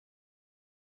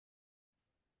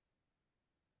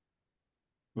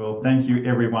Well, thank you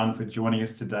everyone for joining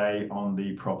us today on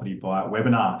the Property Buyer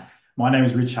webinar. My name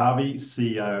is Rich Harvey,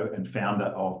 CEO and founder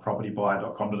of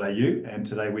propertybuyer.com.au, and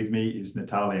today with me is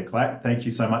Natalia Clack. Thank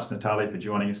you so much, Natalia, for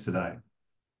joining us today.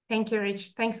 Thank you,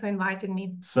 Rich. Thanks for inviting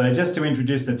me. So just to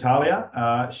introduce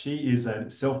Natalia, she is a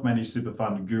self-managed super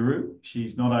fund guru.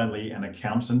 She's not only an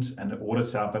accountant and an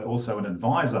auditor, but also an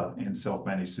advisor in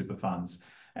self-managed super funds.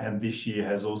 And this year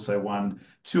has also won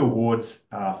 2 awards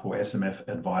for SMF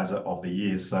Advisor of the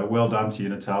Year. So well done to you,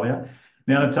 Natalia.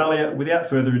 Now, Natalia, without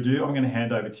further ado, I'm going to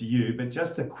hand over to you, but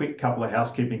just a quick couple of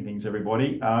housekeeping things,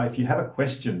 everybody. If you have a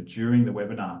question during the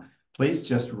webinar, please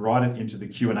just write it into the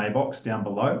Q&A box down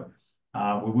below.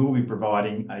 We will be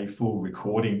providing a full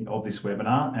recording of this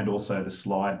webinar, and also the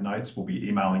slide notes will be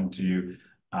emailing to you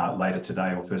later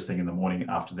today or first thing in the morning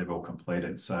after they've all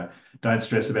completed. So don't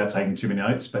stress about taking too many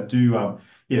notes, but do,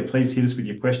 please hit us with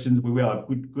your questions. We will have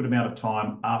a good amount of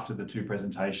time after the 2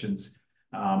 presentations.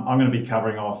 I'm going to be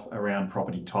covering off around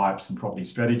property types and property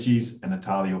strategies, and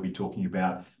Natalia will be talking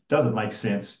about, does it make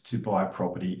sense to buy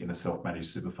property in a self-managed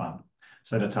super fund?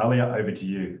 So Natalia, over to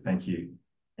you. Thank you.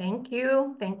 Thank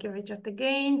you. Thank you, Richard,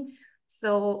 again.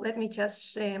 So let me just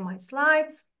share my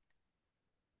slides.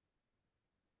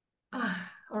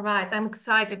 All right, I'm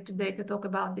excited today to talk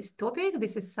about this topic.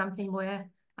 This is something where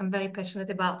I'm very passionate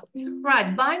about.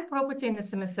 Right, buying property in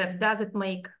SMSF, does it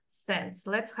make sense?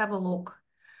 Let's have a look.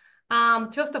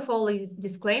 First of all, is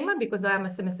disclaimer, because I'm a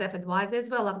SMSF advisor as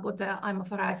well. I'm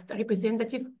authorized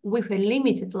representative with a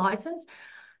limited license.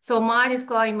 So my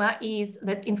disclaimer is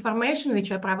that information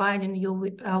which I'm providing you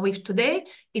with today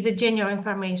is a general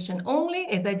information only,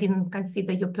 as I didn't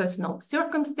consider your personal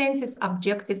circumstances,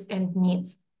 objectives, and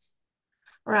needs.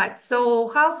 All right, so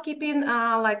housekeeping,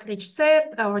 like Rich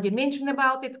said, I already mentioned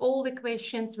about it. All the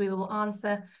questions we will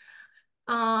answer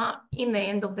in the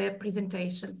end of the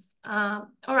presentations. All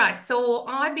right, so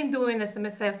I've been doing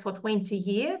SMSFs for 20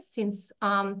 years, since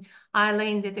I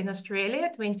landed in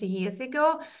Australia 20 years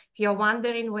ago. If you're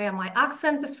wondering where my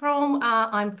accent is from,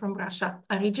 I'm from Russia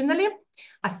originally.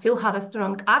 I still have a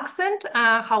strong accent.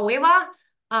 However,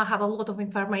 I have a lot of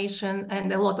information and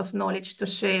a lot of knowledge to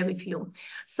share with you.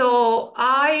 So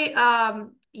I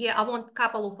won a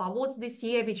couple of awards this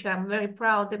year, which I'm very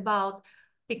proud about,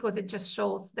 because it just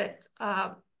shows that,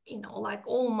 like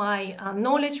all my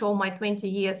knowledge, all my 20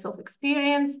 years of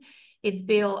experience, it's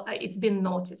been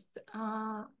noticed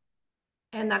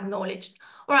and acknowledged.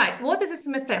 All right, what is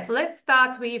SMSF? Let's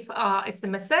start with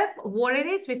SMSF, what it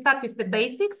is. We start with the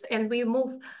basics and we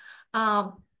move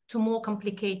to more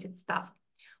complicated stuff.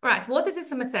 All right, what is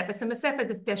SMSF? SMSF is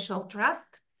a special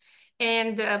trust.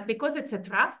 And because it's a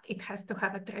trust, it has to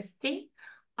have a trustee.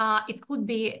 It could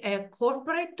be a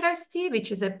corporate trustee,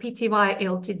 which is a PTY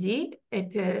Ltd.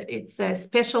 It's a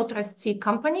special trustee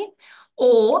company,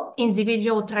 or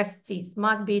individual trustees.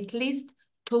 Must be at least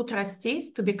 2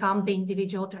 trustees to become the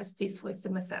individual trustees for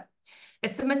SMSF.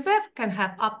 SMSF can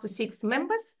have up to 6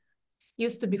 members.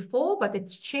 Used to be 4, but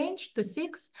it's changed to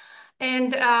 6.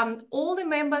 And all the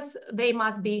members, they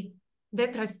must be the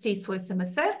trustees for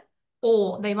SMSF,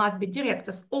 or they must be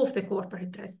directors of the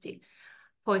corporate trustee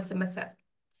for SMSF.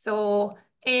 So,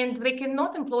 and they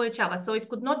cannot employ each other. So it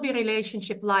could not be a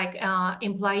relationship like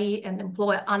employee and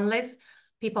employer unless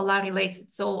people are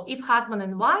related. So if husband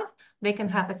and wife, they can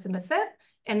have SMSF,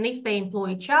 and if they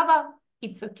employ each other,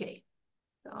 it's okay.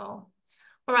 So,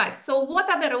 all right. So what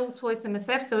are the rules for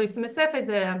SMSF? So SMSF is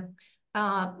a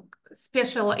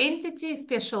special entity,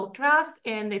 special trust,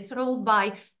 and it's ruled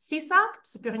by SIS Act,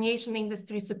 Superannuation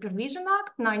Industry Supervision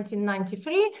Act,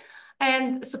 1993,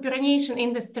 and Superannuation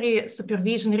Industry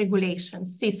Supervision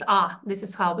Regulations, SIS-R. This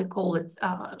is how we call it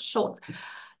short,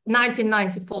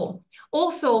 1994.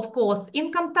 Also, of course,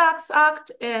 Income Tax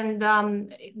Act, and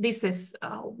this is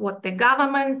what the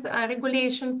government's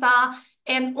regulations are.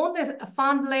 And on the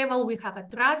fund level, we have a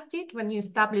trust deed. When you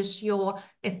establish your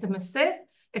SMSF,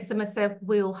 SMSF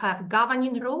will have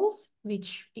governing rules,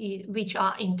 which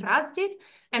are entrusted,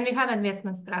 and we have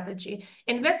investment strategy.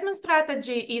 Investment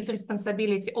strategy is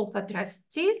responsibility of the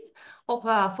trustees for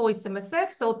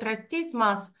SMSF. So trustees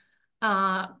must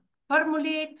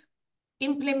formulate,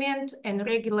 implement, and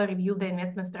regularly review the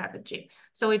investment strategy.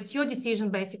 So it's your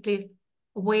decision, basically,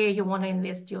 where you want to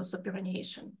invest your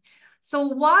superannuation. So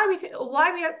why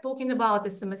we are talking about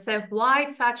SMSF? Why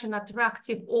it's such an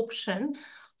attractive option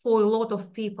for a lot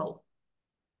of people?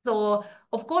 So,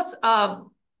 of course,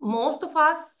 most of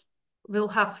us will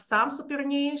have some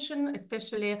superannuation,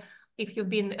 especially if you've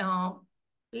been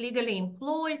legally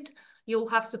employed, you'll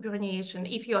have superannuation.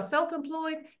 If you're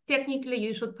self-employed, technically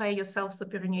you should pay yourself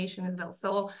superannuation as well.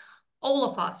 So all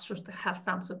of us should have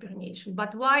some superannuation.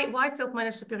 But why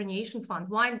self-managed superannuation fund?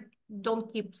 Why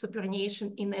don't keep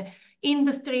superannuation in the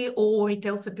industry or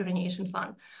retail superannuation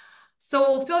fund?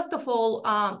 So first of all,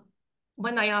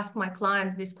 when I ask my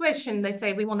clients this question, they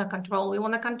say, we want to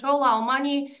control our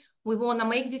money. We want to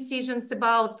make decisions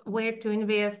about where to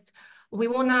invest. We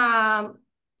want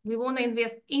to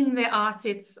invest in the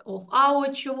assets of our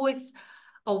choice,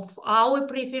 of our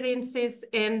preferences,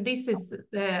 and this is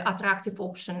the attractive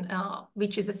option,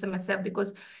 which is SMSF,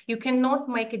 because you cannot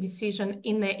make a decision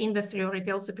in the industry or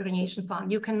retail superannuation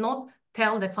fund. You cannot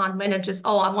tell the fund managers,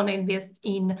 oh, I want to invest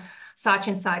in such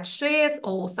and such shares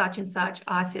or such and such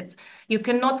assets. You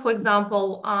cannot, for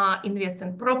example, invest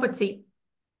in property.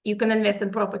 You can invest in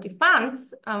property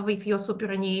funds with your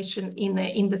superannuation in the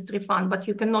industry fund, but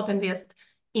you cannot invest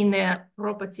in a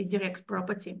property, direct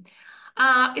property.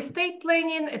 Estate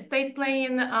planning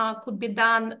could be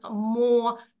done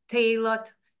more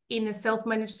tailored in a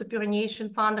self-managed superannuation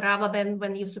fund rather than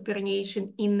when you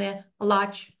superannuation in a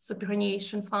large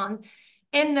superannuation fund.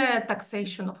 And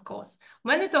taxation, of course.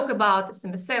 When we talk about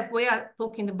SMSF, we are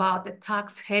talking about the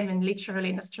tax haven literally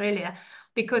in Australia,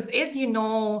 because as you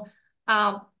know,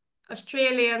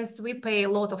 Australians, we pay a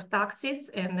lot of taxes,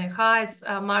 and the highest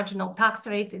marginal tax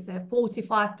rate is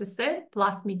 45%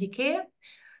 plus Medicare.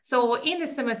 So in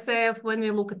SMSF, when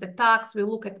we look at the tax, we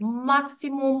look at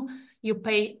maximum you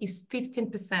pay is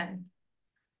 15%.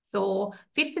 So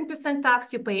 15%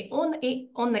 tax you pay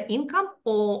on the income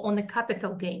or on the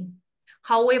capital gain.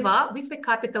 However, with the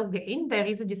capital gain, there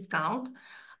is a discount,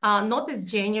 not as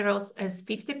generous as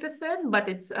 50%, but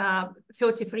it's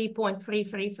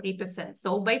 33.333%.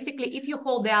 So basically, if you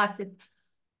hold the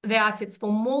assets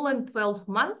for more than 12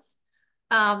 months,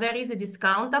 there is a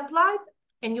discount applied,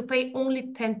 and you pay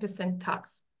only 10%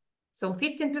 tax. So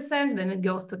 15%, then it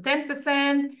goes to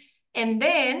 10%, and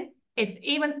then it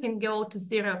even can go to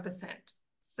 0%.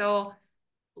 So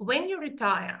when you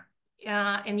retire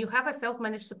and you have a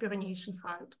self-managed superannuation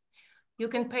fund, you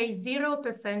can pay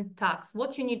 0% tax.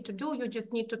 What you need to do, you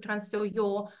just need to transfer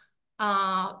your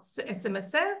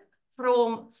SMSF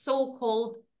from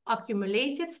so-called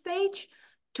accumulated stage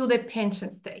to the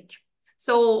pension stage.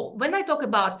 So when I talk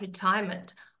about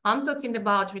retirement, I'm talking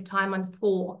about retirement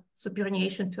for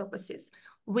superannuation purposes,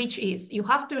 which is you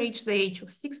have to reach the age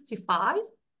of 65,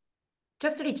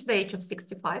 just reach the age of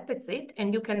 65, that's it,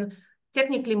 and you can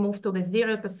technically move to the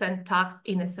 0% tax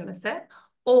in SMSF,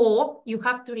 or you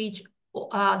have to reach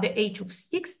the age of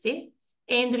 60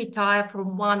 and retire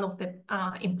from one of the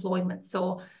employment.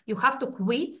 So you have to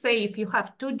quit. Say if you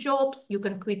have 2 jobs, you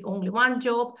can quit only 1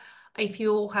 job. If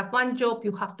you have 1 job,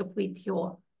 you have to quit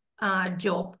your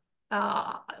job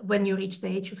when you reach the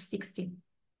age of 60.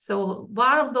 So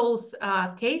one of those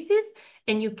cases,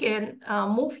 and you can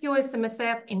move your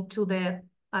SMSF into the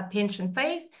pension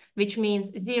phase, which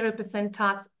means 0%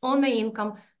 tax on the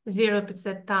income,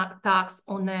 0% tax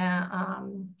on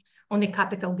the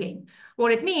capital gain.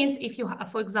 What it means, if you,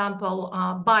 for example,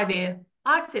 buy the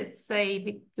assets,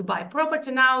 say you buy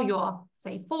property now, you're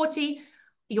say 40,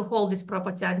 you hold this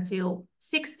property until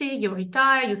 60, you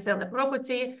retire, you sell the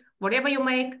property, whatever you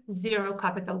make, 0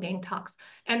 capital gain tax.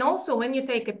 And also when you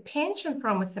take a pension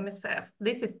from SMSF,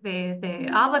 this is the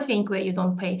other thing where you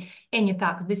don't pay any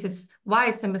tax. This is why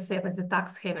SMSF is a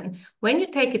tax haven. When you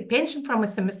take a pension from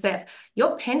SMSF,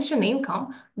 your pension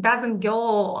income doesn't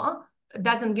go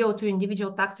to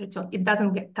individual tax return. It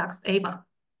doesn't get taxed either.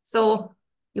 So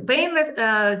you're paying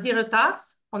 0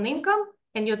 tax on income,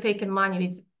 and you're taking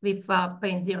money with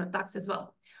paying 0 tax as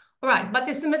well. All right, but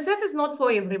SMSF is not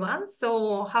for everyone,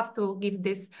 so have to give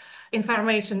this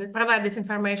information, provide this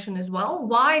information as well.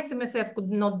 Why SMSF could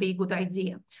not be a good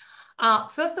idea?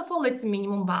 First of all, it's a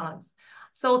minimum balance.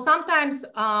 So sometimes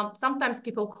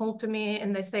people call to me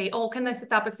and they say, oh, can I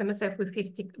set up SMSF with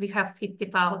 50? We have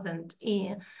 50,000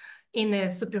 in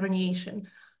a superannuation.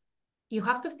 You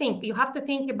have to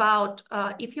think about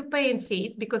if you pay in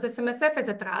fees, because SMSF is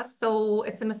a trust, so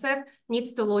SMSF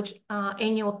needs to lodge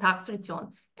annual tax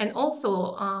return. And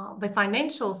also the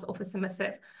financials of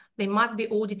SMSF, they must be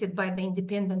audited by the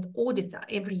independent auditor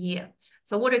every year.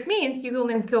 So what it means, you will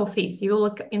incur fees. You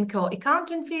will incur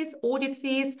accounting fees, audit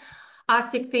fees,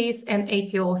 ASIC fees, and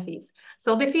ATO fees.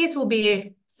 So the fees will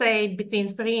be, say, between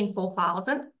 3,000 and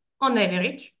 4,000 on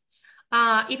average.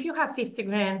 If you have 50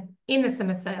 grand in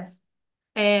SMSF,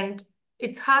 and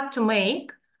it's hard to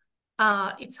make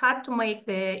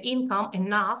the income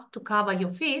enough to cover your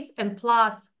fees, and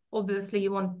plus, obviously,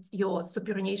 you want your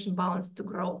superannuation balance to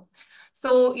grow.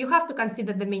 So you have to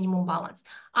consider the minimum balance.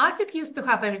 ASIC used to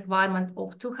have a requirement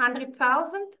of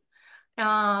 200,000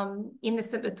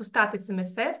 to start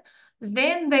SMSF.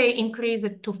 Then they increased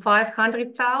it to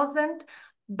 500,000.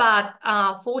 But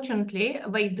fortunately,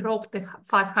 they dropped the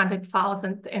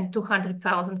 500,000 and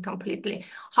 200,000 completely.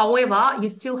 However, you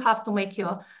still have to make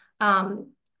your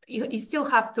you still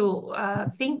have to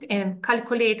think and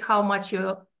calculate how much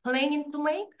you're planning to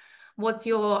make, what's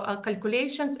your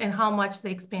calculations, and how much the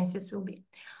expenses will be.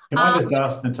 Can I just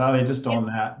ask, Natalia, just on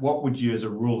that, what would you, as a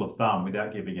rule of thumb,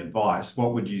 without giving advice,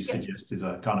 what would you suggest is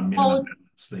a kind of minimum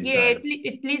balance these days?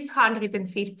 At least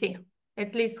 150.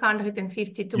 At least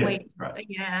 150 to make, right.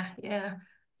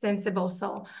 sensible.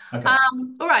 So, okay.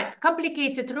 All right,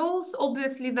 complicated rules.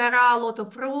 Obviously, there are a lot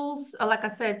of rules. Like I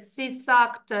said, CIS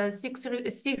Act,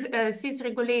 CIS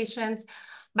regulations.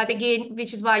 But again,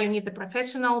 which is why you need a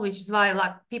professional, which is why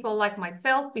like people like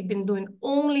myself, we've been doing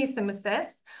only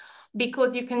SMSFs,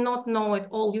 because you cannot know it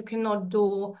all. You cannot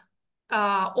do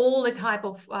all the type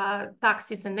of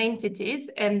taxes and entities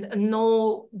and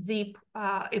know deep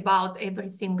about every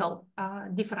single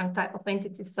different type of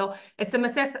entities. So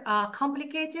SMSFs are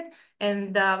complicated,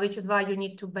 and which is why you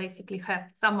need to basically have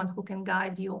someone who can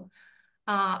guide you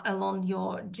along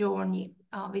your journey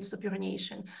with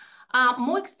superannuation.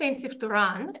 More expensive to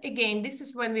run. Again, this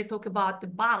is when we talk about the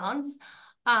balance.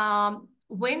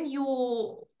 When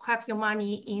you have your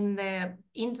money in the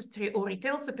industry or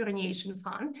retail superannuation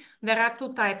fund, there are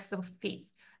two types of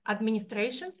fees: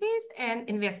 administration fees and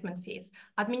investment fees.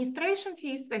 Administration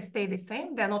fees, they stay the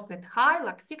same. They're not that high,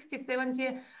 like $60,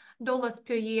 $70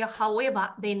 per year.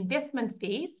 However, the investment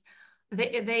fees,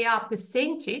 they are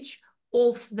percentage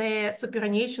of the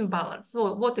superannuation balance.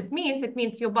 So what it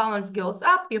means your balance goes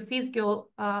up, your fees go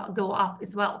up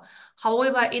as well.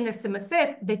 However, in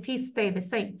SMSF, the fees stay the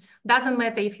same. Doesn't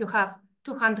matter if you have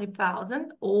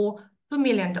 200,000 or $2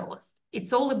 million.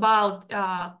 It's all about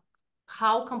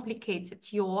how complicated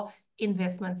your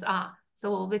investments are.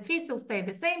 So the fees will stay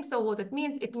the same. So what it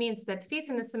means that fees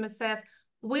in SMSF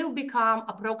will become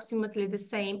approximately the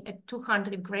same at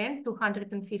 200 grand,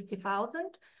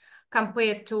 250,000,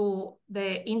 compared to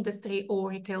the industry or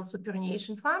retail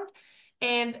superannuation fund.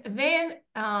 And then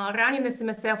running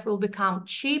SMSF will become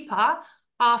cheaper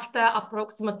after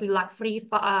approximately like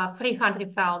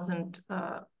 300,000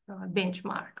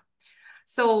 benchmark.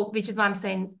 So, which is why I'm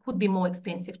saying could be more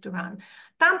expensive to run.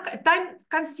 Time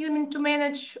consuming to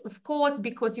manage, of course,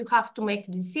 because you have to make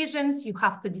decisions, you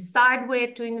have to decide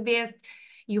where to invest,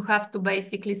 you have to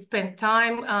basically spend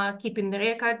time keeping the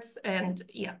records, and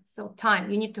so time,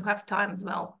 you need to have time as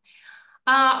well.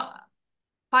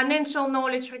 Financial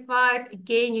knowledge required.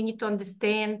 Again, you need to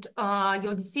understand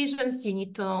your decisions, you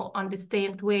need to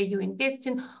understand where you invest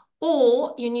in,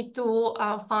 or you need to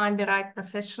find the right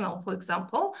professional, for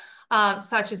example,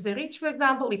 such as the rich, for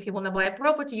example. If you want to buy a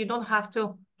property, you don't have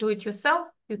to do it yourself.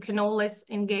 You can always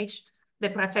engage the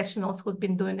professionals who've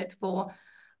been doing it for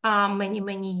many,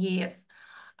 many years.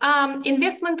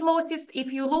 Investment losses,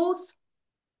 if you lose,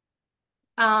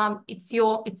 it's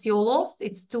your loss,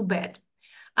 it's too bad.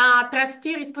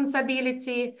 Trustee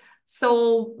responsibility.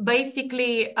 So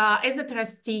basically, as a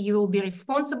trustee, you will be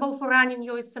responsible for running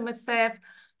your SMSF.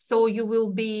 So you will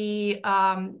be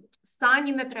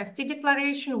signing a trustee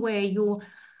declaration where you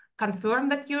confirm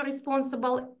that you're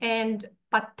responsible, and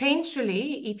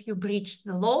potentially, if you breach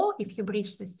the law, if you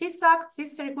breach the CIS Act,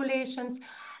 CIS regulations,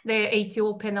 the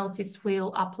ATO penalties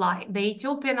will apply. The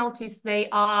ATO penalties, they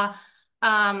are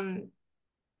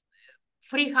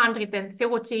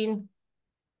 313.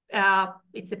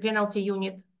 It's a penalty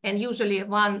unit, and usually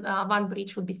one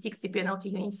breach would be 60 penalty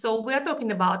units. So we're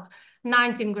talking about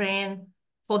 19 grand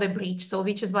for the breach. So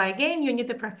which is why, again, you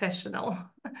need a professional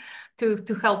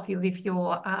to help you with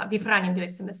your with running the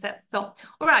SMSF. So,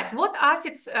 all right, what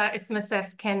assets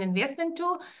SMSFs can invest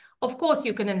into? Of course,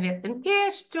 you can invest in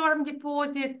cash, term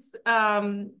deposits,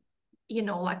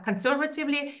 like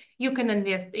conservatively. You can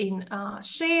invest in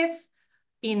shares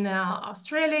in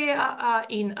Australia,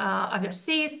 in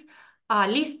overseas,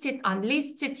 listed,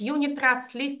 unlisted, unit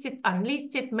trust, listed,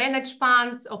 unlisted, managed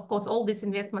funds. Of course, all these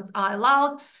investments are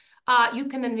allowed. You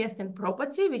can invest in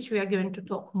property, which we are going to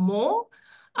talk more,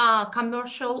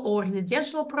 commercial or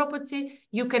residential property.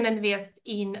 You can invest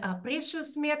in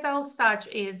precious metals such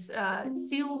as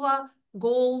silver,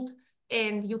 gold,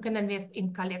 and you can invest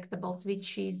in collectibles,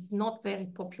 which is not very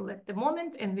popular at the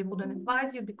moment, and we wouldn't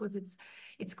advise you because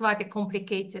it's quite a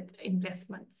complicated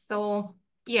investment. So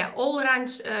yeah, all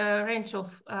range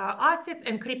of assets,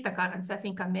 and cryptocurrency, I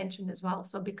think I mentioned as well,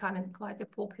 so becoming quite a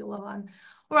popular one.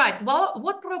 All right, well,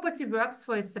 what property works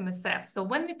for SMSF? So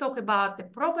when we talk about the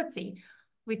property,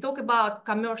 we talk about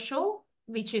commercial,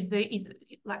 which is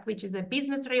a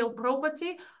business real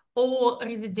property, or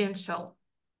residential.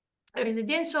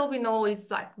 Residential, we know, is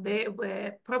like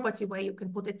the property where you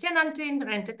can put a tenant in,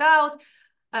 rent it out.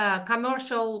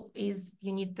 Commercial is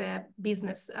you need the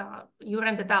business, you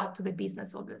rent it out to the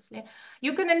business, obviously.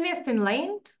 You can invest in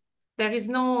land. There is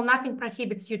nothing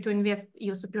prohibits you to invest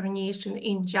your superannuation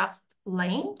in just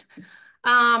land.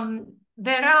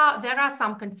 There are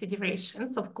some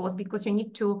considerations, of course, because you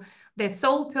need to, the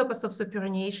sole purpose of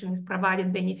superannuation is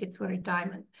providing benefits for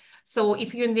retirement. So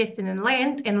if you invest in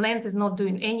land and land is not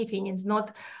doing anything, it's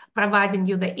not providing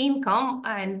you the income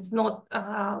and it's not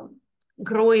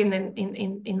growing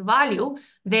in value,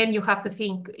 then you have to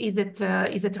think, is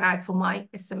it right for my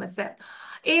SMSF?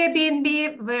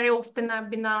 Airbnb, very often I've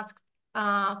been asked,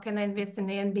 can I invest in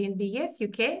Airbnb? Yes, you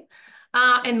can,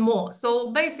 and more.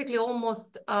 So basically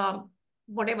almost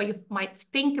whatever you might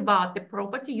think about the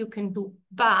property, you can do,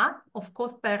 but of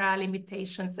course there are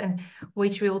limitations, and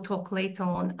which we'll talk later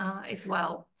on as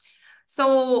well.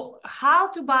 So how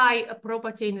to buy a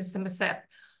property in SMSF?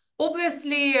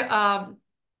 Obviously,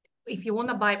 if you want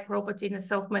to buy property in a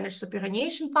self-managed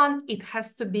superannuation fund, it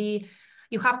has to be,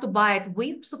 you have to buy it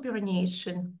with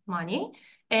superannuation money,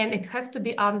 and it has to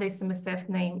be under SMSF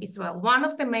name as well. One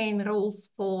of the main rules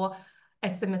for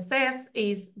SMSFs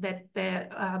is that the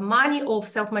money of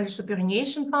self-managed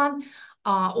superannuation fund,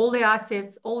 all the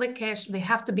assets, all the cash, they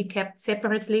have to be kept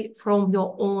separately from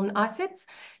your own assets.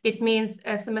 It means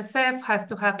SMSF has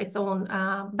to have its own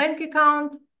bank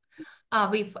account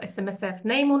with SMSF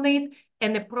name on it,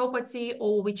 and the property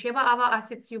or whichever other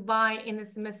assets you buy in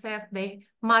SMSF, they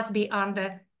must be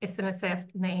under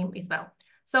SMSF name as well.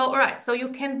 So, all right, so you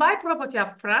can buy property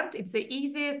up front. It's the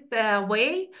easiest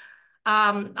way.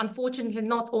 Unfortunately,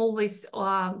 not always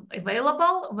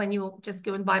available when you just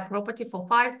go and buy property for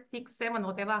 5, 6, 7,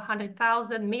 whatever,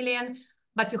 100,000, million,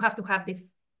 but you have to have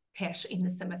this cash in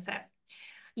SMSF.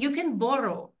 You can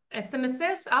borrow.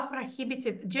 SMSFs are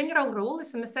prohibited, general rule,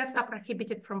 SMSFs are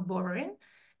prohibited from borrowing,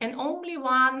 and only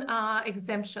one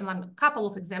exemption, a couple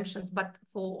of exemptions, but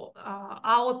for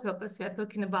our purpose, we are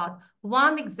talking about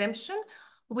one exemption,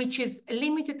 which is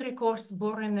limited recourse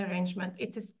borrowing arrangement.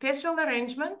 It's a special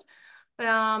arrangement,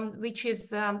 which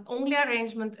is only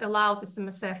arrangement allowed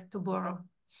SMSF to borrow.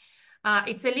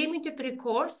 It's a limited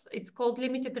recourse. It's called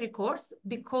limited recourse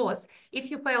because if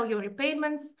you fail your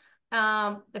repayments,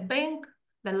 the bank,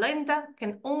 the lender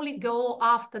can only go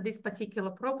after this particular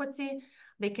property.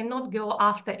 They cannot go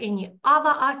after any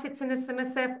other assets in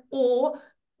SMSF, or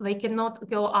they cannot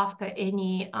go after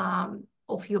any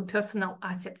of your personal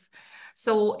assets.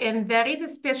 So, and there is a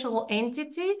special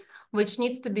entity which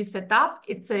needs to be set up.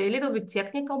 It's a little bit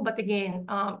technical, but again,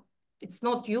 it's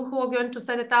not you who are going to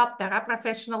set it up. There are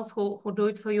professionals who do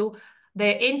it for you. The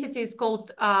entity is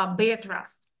called Bear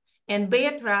Trust, and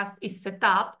Bear Trust is set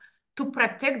up to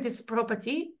protect this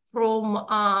property from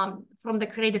the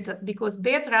creditors, because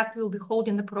Bear Trust will be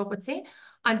holding the property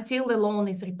until the loan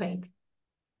is repaid.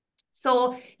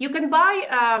 So you can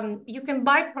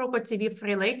buy property with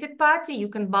related party, you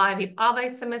can buy with other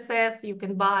SMSFs, you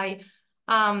can buy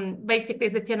basically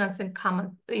the tenants in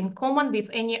common with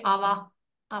any other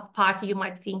party you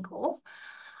might think of.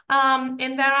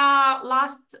 And there are,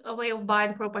 last way of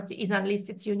buying property is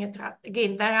unlisted unit trust.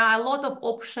 Again, there are a lot of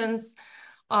options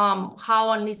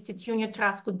how unlisted unit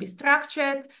trust could be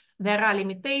structured. There are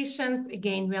limitations.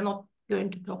 Again, we are not going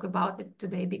to talk about it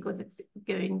today because it's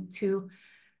going too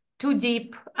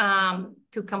deep,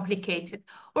 too complicated.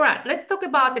 All right, let's talk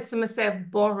about SMSF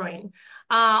borrowing.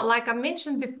 Like I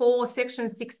mentioned before, Section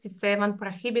 67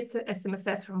 prohibits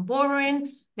SMSF from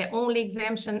borrowing. The only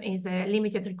exemption is a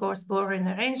limited recourse borrowing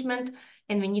arrangement,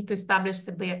 and we need to establish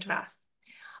the Bear Trust.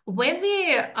 When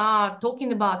we are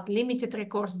talking about limited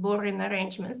recourse borrowing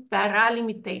arrangements, there are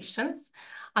limitations,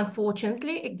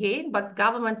 unfortunately, again, but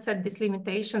government set these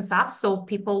limitations up so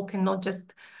people cannot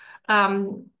just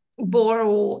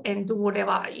borrow and do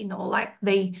whatever, you know, like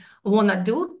they want to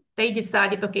do. They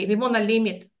decided, okay, we want to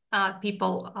limit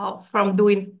people from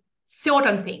doing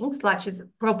certain things, such as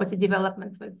property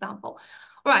development, for example.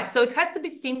 All right, so it has to be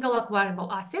single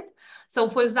acquirable asset. So,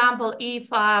 for example, if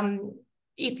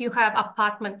you have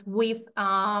apartment with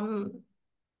a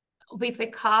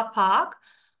car park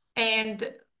and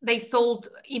they sold,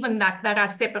 even that there are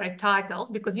separate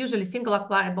titles, because usually single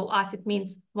acquirable asset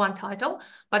means one title.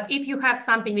 But if you have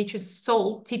something which is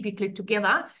sold typically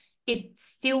together, it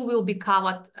still will be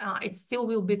covered. It still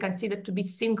will be considered to be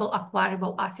single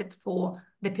acquirable asset for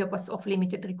the purpose of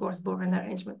limited recourse borrowing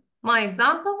arrangement. My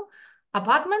example,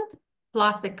 apartment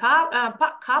plus the car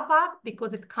park,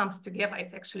 because it comes together,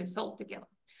 it's actually sold together.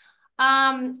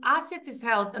 Asset is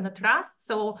held in a trust,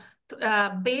 so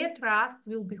Bear Trust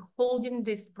will be holding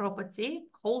this property,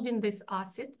 holding this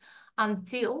asset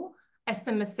until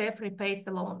SMSF repays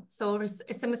the loan. So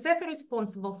SMSF is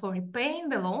responsible for repaying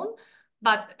the loan,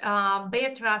 but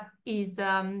Bare Trust is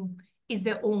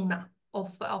the owner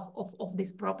of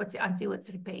this property until it's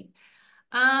repaid.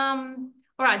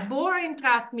 All right, borrowing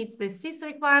trust meets the CIS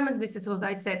requirements. This is what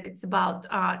I said. It's about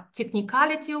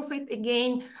technicality of it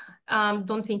again.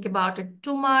 Don't think about it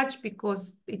too much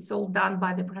because it's all done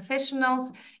by the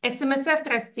professionals. SMSF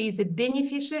trustee is a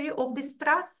beneficiary of this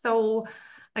trust. So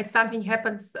if something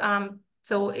happens,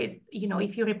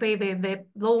 if you repay the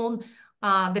loan,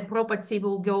 the property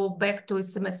will go back to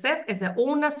SMSF as an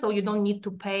owner, so you don't need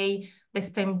to pay the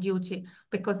stamp duty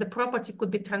because the property could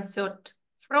be transferred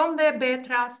from the Bare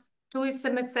Trust to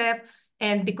SMSF,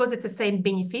 and because it's the same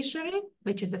beneficiary,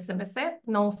 which is SMSF,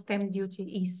 no stamp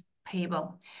duty is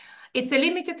payable. It's a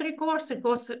limited recourse.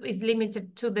 Recourse is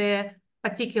limited to the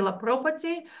particular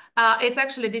property.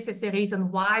 This is the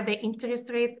reason why the interest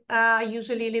rate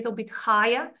usually a little bit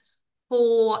higher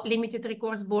for limited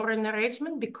recourse borrowing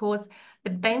arrangement, because the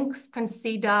banks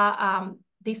consider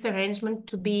this arrangement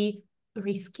to be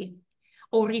risky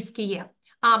or riskier.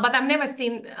 But I've never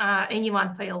seen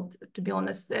anyone failed, to be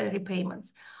honest,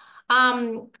 repayments.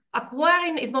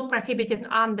 Acquiring is not prohibited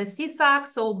under CIS Act.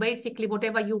 So basically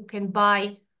whatever you can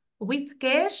buy with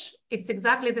cash, it's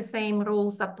exactly the same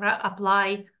rules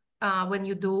apply when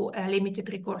you do a limited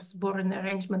recourse borrowing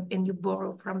arrangement and you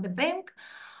borrow from the bank.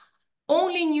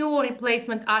 Only new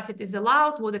replacement asset is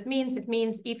allowed. What it means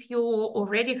if you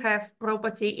already have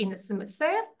property in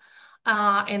SMSF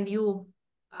and you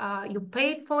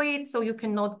paid for it, so you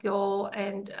cannot go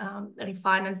and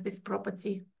refinance this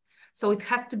property. So it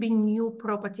has to be new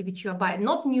property which you are buying,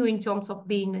 not new in terms of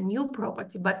being a new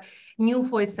property, but new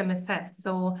for SMSF.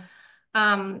 So,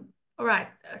 right,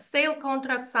 sale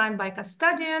contract signed by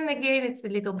custodian. Again, it's a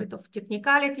little bit of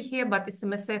technicality here, but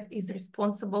SMSF is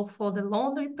responsible for the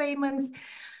loan repayments.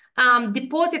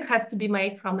 Deposit has to be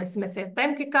made from SMSF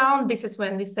bank account. This is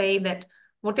when we say that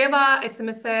whatever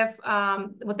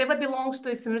belongs to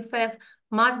SMSF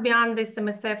must be under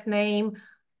SMSF name.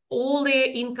 All the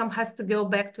income has to go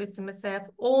back to SMSF.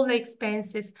 All the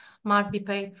expenses must be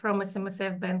paid from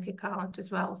SMSF bank account as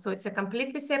well. So it's a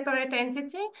completely separate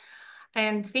entity.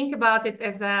 And think about it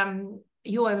as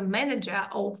you are a manager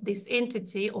of this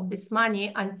entity, of this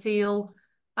money until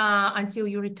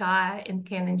you retire and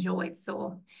can enjoy it.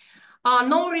 So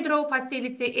no withdrawal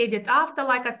facility added after.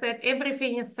 Like I said,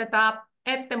 everything is set up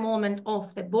at the moment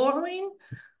of the borrowing,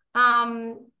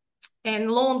 and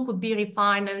loan could be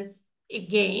refinanced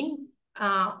again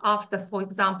after, for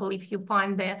example, if you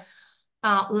find the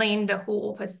lender who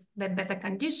offers the better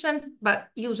conditions. But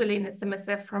usually in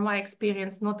SMSF, from my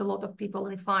experience, not a lot of people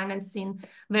refinancing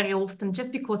very often,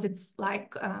 just because it's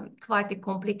like quite a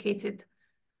complicated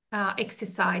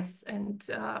exercise. And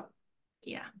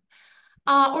yeah.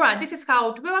 All right, this is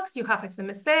how it works. You have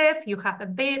SMSF, you have a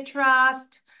Bare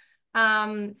Trust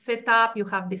set up, you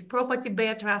have this property,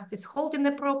 Bare Trust is holding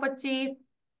the property.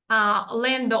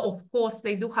 Lender, of course,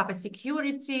 they do have a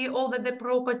security over the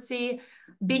property.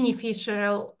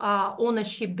 Beneficial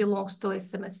ownership belongs to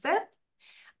SMSF.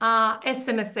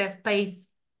 SMSF pays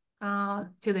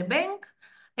to the bank,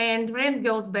 and rent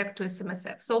goes back to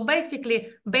SMSF. So basically,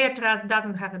 Bare Trust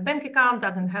doesn't have a bank account,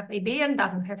 doesn't have ABN,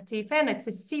 doesn't have TFN. It's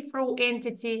a see-through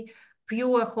entity,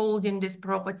 pure holding this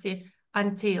property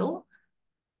until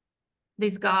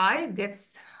this guy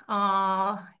gets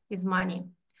his money.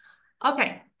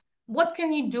 Okay, what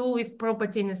can you do with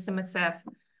property in SMSF?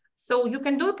 So you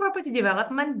can do property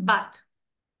development, but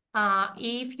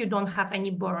if you don't have any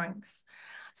borrowings.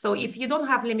 So if you don't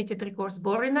have limited recourse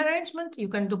borrowing arrangement, you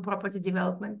can do property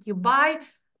development. You buy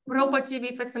property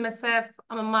with SMSF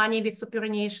money, with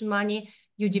superannuation money,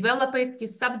 you develop it, you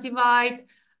subdivide,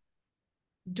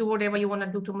 do whatever you want to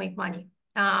do to make money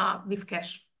with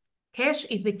cash. Cash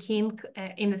is a king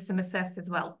in SMSF as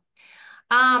well.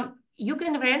 You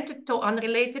can rent it to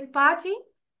unrelated party.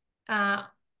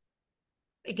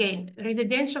 Again,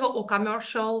 residential or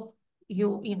commercial,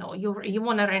 you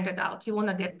want to rent it out. You want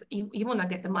to get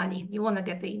the money. You want to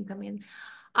get the income in.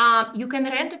 You can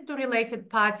rent it to related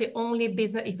party only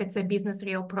business if it's a business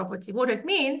real property. What it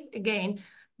means, again,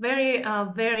 very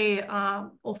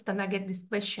often I get this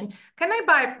question: can I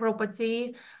buy a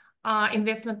property,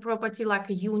 investment property like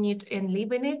a unit and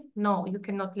live in it? No, you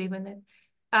cannot live in it.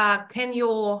 Can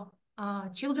your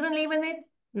children live in it?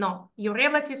 No. Your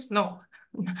relatives? No.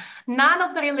 None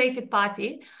of the related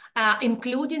party,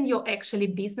 including your actually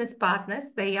business partners,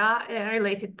 they are a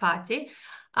related party,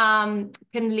 can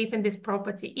live in this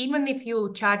property. Even if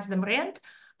you charge them rent,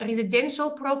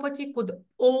 residential property could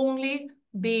only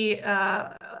be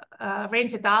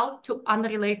rented out to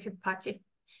unrelated party.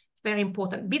 It's very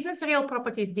important. Business real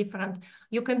property is different.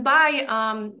 You can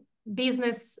buy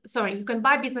business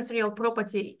real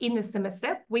property in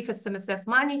SMSF with SMSF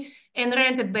money and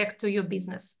rent it back to your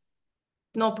business.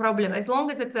 No problem. As long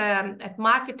as it's at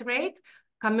market rate,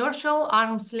 commercial,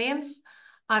 arm's length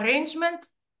arrangement,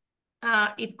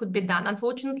 it could be done.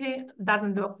 Unfortunately,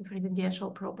 doesn't work with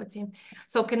residential property,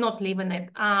 so cannot live in it.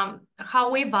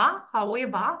 However,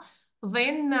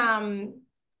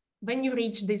 when you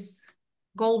reach this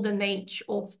golden age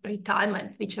of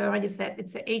retirement, which I already said,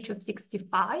 it's the age of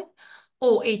 65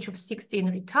 or age of 60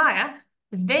 and retire,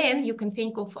 then you can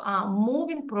think of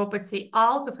moving property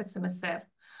out of SMSF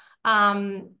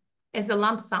as a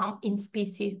lump sum in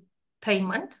specie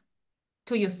payment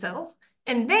to yourself,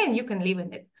 and then you can live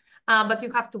in it. But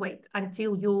you have to wait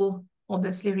until you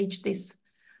obviously reach this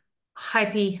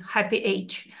happy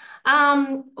age.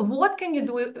 What can you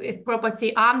do if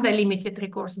property under limited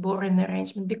recourse borrowing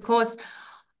arrangement? Because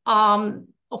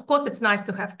of course it's nice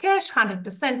to have cash,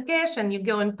 100% cash, and you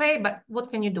go and pay. But what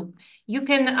can you do? You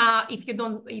can, if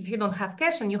you don't have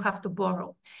cash and you have to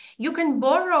borrow, you can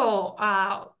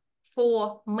borrow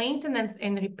for maintenance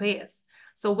and repairs.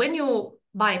 So when you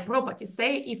buy property,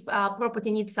 say if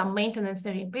property needs some maintenance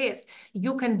and repairs,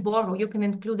 you can borrow, you can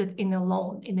include it in a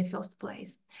loan in the first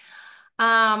place.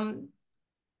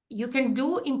 You can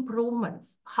do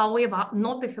improvements, however,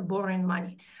 not if you're borrowing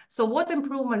money. So what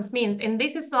improvements means, and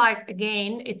this is like,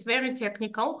 again, it's very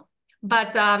technical,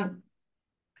 but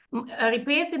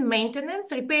repairs and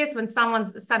maintenance, repairs when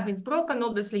something's broken,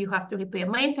 obviously you have to repair.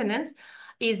 Maintenance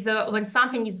is when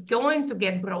something is going to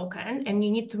get broken and you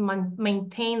need to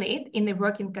maintain it in a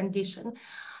working condition.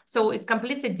 So it's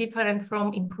completely different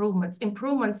from improvements.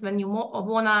 Improvements when you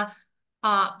wanna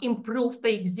improve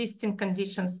the existing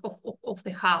conditions of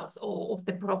the house or of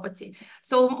the property.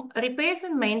 So repairs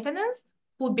and maintenance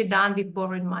could be done with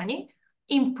borrowing money.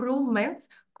 Improvements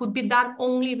could be done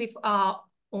only with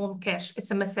own cash,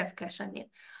 SMSF cash, I mean.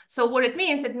 So what it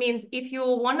means if you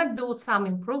want to do some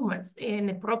improvements in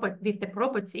the property with the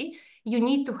property, you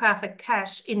need to have a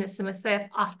cash in SMSF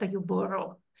after you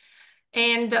borrow.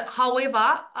 And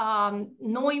however,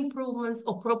 no improvements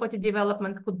or property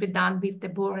development could be done with the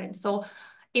borrowing. So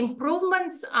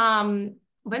improvements,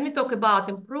 when we talk about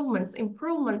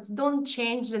improvements don't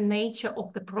change the nature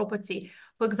of the property.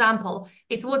 For example,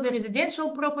 it was a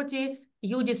residential property,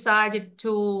 you decided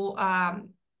to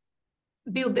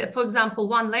build, for example,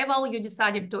 one level, you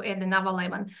decided to add another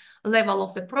level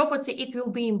of the property, it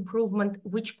will be improvement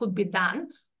which could be done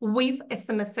with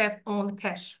SMSF on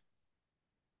cash.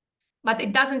 But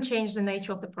it doesn't change the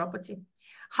nature of the property.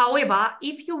 However,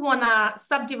 if you want to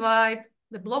subdivide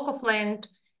the block of land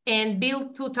and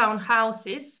build 2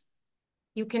 townhouses,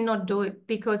 you cannot do it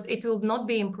because it will not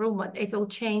be improvement. It will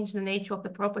change the nature of the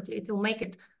property. It will make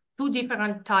it 2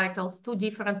 different titles, 2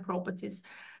 different properties.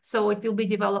 So it will be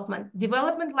development.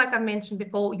 Development, like I mentioned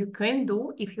before, you can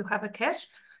do if you have a cash,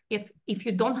 if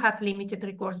you don't have limited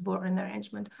recourse borrowing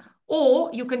arrangement,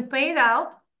 or you can pay it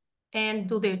out and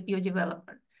do your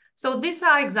development. So these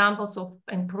are examples of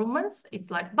improvements. It's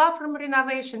like bathroom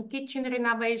renovation, kitchen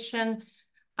renovation,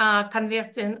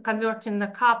 converting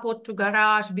the carport to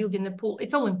garage, building a pool.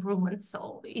 It's all improvements.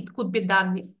 So it could be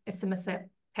done with SMSF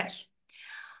cash.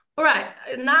 All right,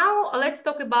 now let's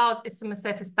talk about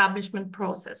SMSF establishment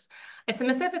process.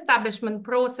 SMSF establishment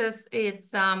process,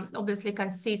 it's obviously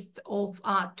consists of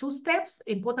 2 steps,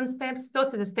 important steps.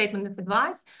 First is a statement of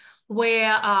advice,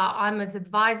 where I'm as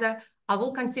advisor, I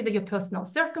will consider your personal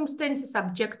circumstances,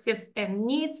 objectives, and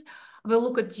needs. We'll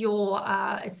look at your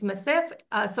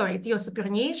at your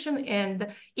superannuation, and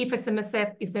if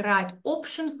SMSF is the right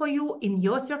option for you in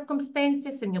your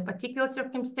circumstances, in your particular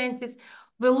circumstances.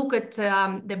 We'll look at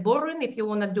the borrowing, if you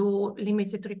want to do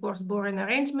limited recourse borrowing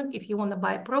arrangement, if you want to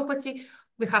buy a property,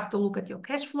 we have to look at your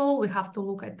cash flow, we have to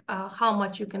look at how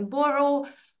much you can borrow.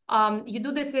 You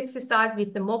do this exercise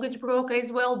with the mortgage broker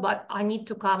as well, but I need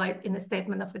to cover it in a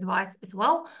statement of advice as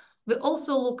well. We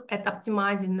also look at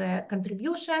optimizing the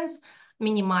contributions,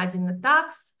 minimizing the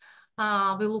tax.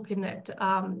 We look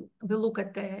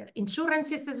at the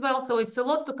insurances as well. So it's a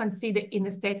lot to consider in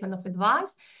a statement of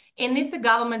advice, and it's a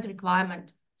government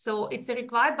requirement. So it's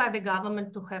required by the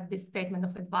government to have this statement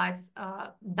of advice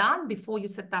done before you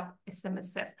set up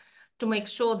SMSF, to make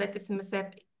sure that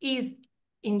SMSF is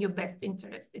in your best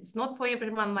interest. It's not for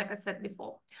everyone, like I said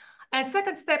before. And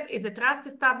second step is a trust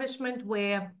establishment,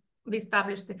 where we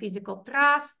establish the physical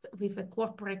trust with a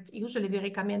corporate. Usually we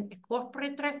recommend a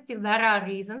corporate trustee. There are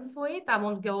reasons for it. I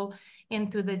won't go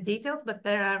into the details, but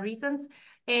there are reasons.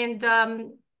 And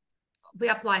we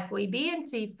apply for EB and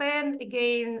TFN,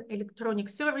 again, electronic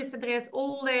service address,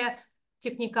 all the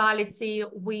technicality,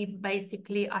 we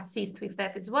basically assist with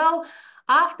that as well.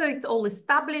 After it's all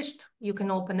established, you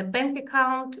can open a bank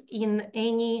account in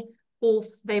any of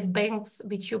the banks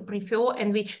which you prefer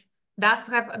and which does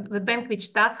have the bank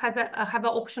which does have an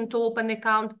option to open an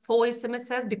account for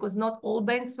SMSF, because not all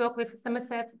banks work with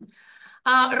SMSFs.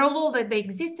 Roll over the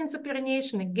existing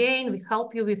superannuation, again, we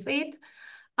help you with it.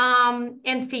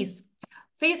 And fees.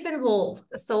 Fees involved.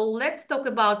 So let's talk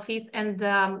about fees and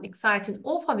the exciting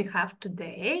offer we have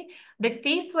today. The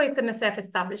fees for SMSF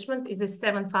establishment is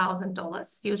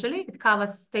 $7,000 usually. It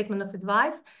covers statement of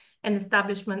advice and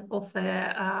establishment of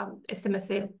the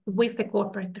SMSF with the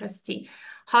corporate trustee.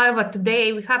 However,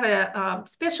 today we have a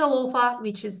special offer,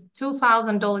 which is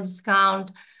 $2,000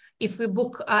 discount if we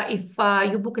book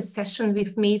you book a session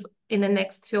with me in the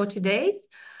next 30 days.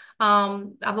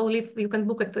 I believe you can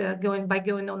book it by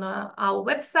going on our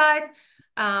website.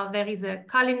 There is a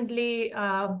Calendly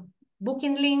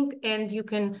booking link, and you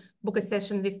can book a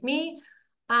session with me.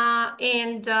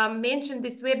 And mention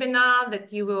this webinar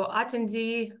that you will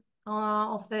attendee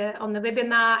on the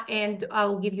webinar, and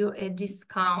I'll give you a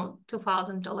discount,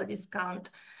 $2,000 discount,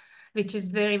 which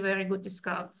is very, very good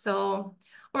discount. So,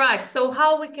 all right, so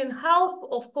how we can help?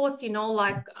 Of course, you know,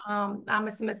 like I'm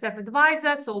a SMSF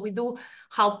advisor, so we do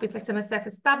help with SMSF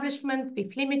establishment,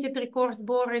 with limited recourse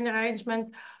borrowing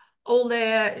arrangement, all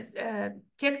the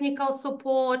technical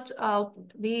support.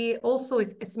 We also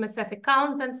SMSF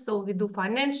accountants, so we do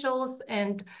financials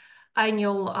and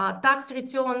annual tax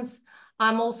returns.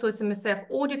 I'm also SMSF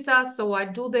auditor, so I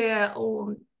do the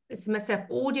SMSF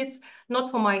audits,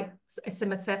 not for my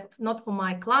SMSF, not for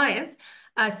my clients,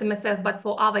 SMSF, but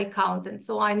for other accountants.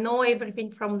 So I know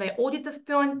everything from the auditor's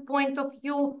point of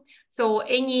view. So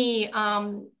any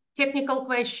technical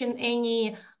question,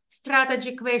 any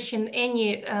strategy question,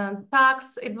 any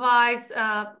tax advice,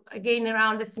 again,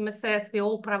 around SMSF, we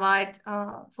all provide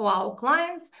for our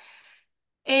clients.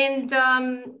 And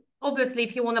obviously,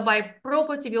 if you want to buy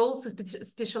property, we also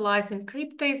specialize in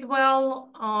crypto as well.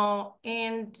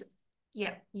 And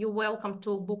yeah, you're welcome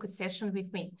to book a session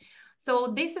with me.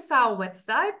 So this is our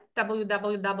website,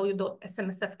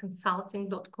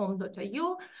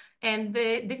 www.smsfconsulting.com.au. And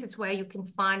this is where you can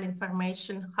find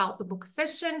information how to book a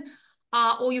session.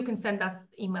 Or you can send us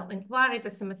email inquiry at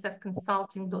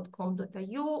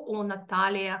smsfconsulting.com.au or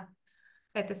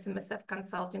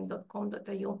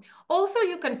Natalia@smsfconsulting.com.au. Also,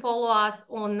 you can follow us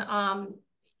on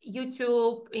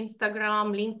YouTube,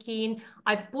 Instagram, LinkedIn.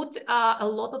 I put a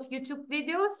lot of YouTube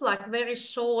videos, like very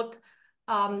short,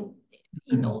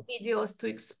 videos to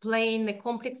explain the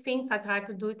complex things. I try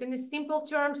to do it in a simple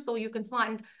terms, so you can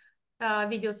find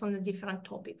videos on the different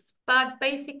topics. But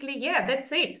basically, yeah,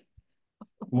 that's it.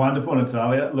 Wonderful,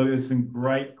 Natalia. Look, there's some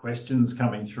great questions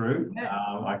coming through.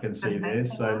 I can see there.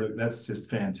 So look, that's just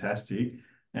fantastic.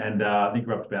 And I think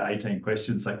we're up to about 18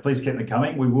 questions. So please keep them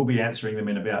coming. We will be answering them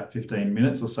in about 15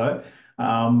 minutes or so.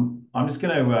 I'm just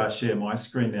going to share my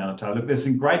screen now, Natalia. Look, there's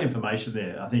some great information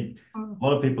there. I think a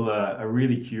lot of people are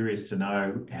really curious to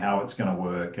know how it's going to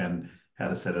work and how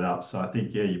to set it up. So I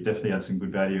think, yeah, you've definitely had some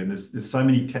good value. And there's so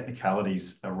many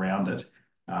technicalities around it.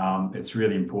 It's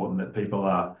really important that people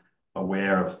are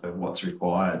aware of what's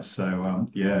required. So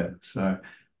yeah, so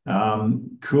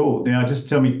cool. Now just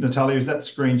tell me, Natalia, is that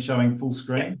screen showing full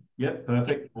screen? Yep,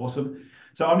 perfect, awesome.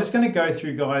 So I'm just going to go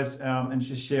through, guys, and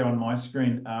just share on my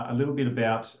screen a little bit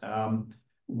about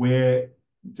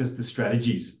just the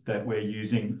strategies that we're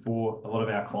using for a lot of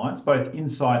our clients, both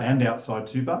inside and outside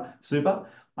super.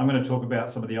 I'm going to talk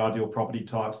about some of the ideal property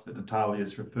types that Natalia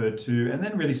has referred to, and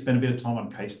then really spend a bit of time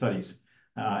on case studies.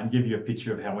 And give you a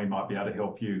picture of how we might be able to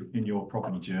help you in your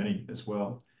property journey as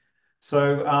well.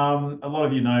 So a lot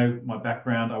of you know my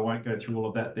background. I won't go through all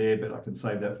of that there, but I can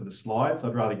save that for the slides.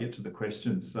 I'd rather get to the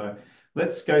questions. So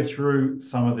let's go through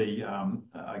some of the,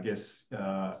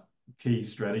 key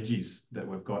strategies that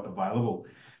we've got available.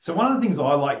 So one of the things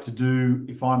I like to do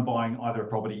if I'm buying either a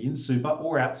property in super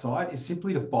or outside is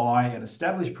simply to buy an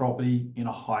established property in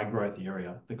a high growth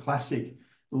area, the classic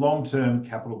long-term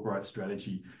capital growth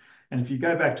strategy. And if you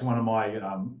go back to one of my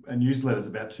newsletters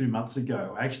about 2 months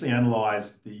ago, I actually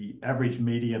analysed the average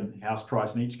median house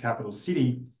price in each capital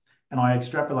city, and I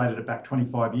extrapolated it back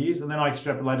 25 years, and then I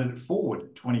extrapolated it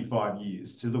forward 25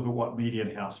 years to look at what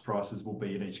median house prices will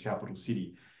be in each capital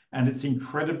city. And it's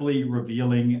incredibly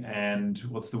revealing and,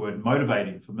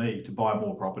 motivating for me to buy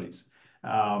more properties.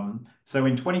 So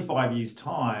in 25 years'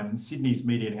 time, Sydney's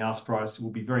median house price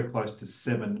will be very close to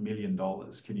 $7 million.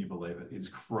 Can you believe it? It's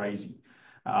crazy.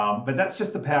 But that's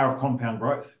just the power of compound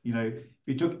growth. You know, if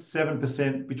you took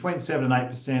 7%, between 7 and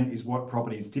 8% is what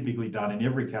property is typically done in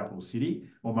every capital city,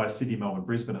 or most Sydney, Melbourne,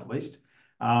 Brisbane at least.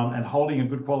 and holding a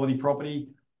good quality property,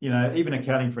 even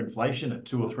accounting for inflation at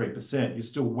 2 or 3%, you're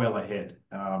still well ahead.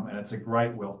 And it's a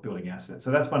great wealth building asset.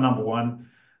 So that's my number one.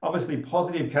 Obviously,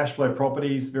 positive cash flow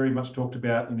properties, very much talked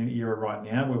about in an era right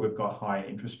now where we've got higher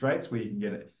interest rates, where you can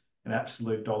get an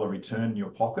absolute dollar return in your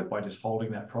pocket by just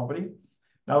holding that property.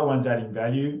 Another one's adding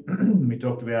value. We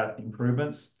talked about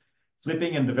improvements.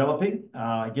 Flipping and developing,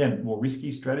 again, more risky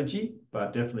strategy,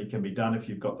 but definitely can be done if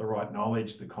you've got the right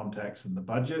knowledge, the contacts, and the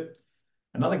budget.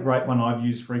 Another great one I've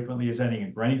used frequently is adding a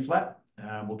granny flat.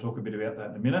 We'll talk a bit about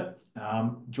that in a minute.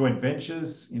 Joint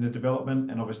ventures in a development,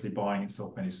 and obviously buying and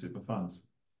self-managed super funds.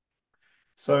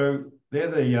 So they're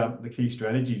the key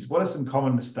strategies. What are some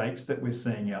common mistakes that we're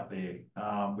seeing out there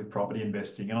with property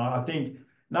investing? And I think,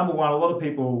 number one, a lot of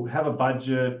people have a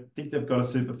budget, think they've got a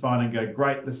super fund and go,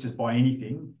 great, let's just buy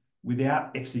anything without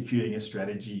executing a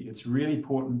strategy. It's really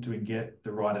important to get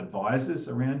the right advisors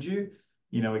around you,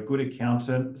 a good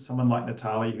accountant, someone like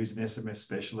Natalia, who's an SMSF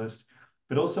specialist,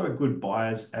 but also a good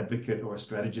buyer's advocate or a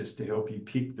strategist to help you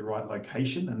pick the right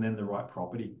location and then the right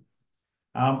property.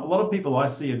 A lot of people I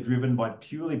see are driven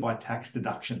purely by tax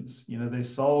deductions. They're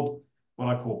sold what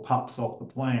I call pups off the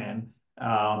plan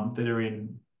that are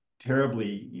in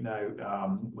terribly,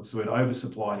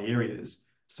 oversupplied areas.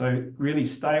 So really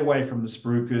stay away from the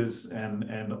spruikers,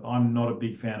 and I'm not a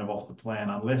big fan of off the plan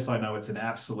unless I know it's an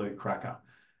absolute cracker.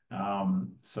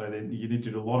 So then you need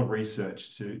to do a lot of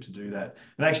research to do that.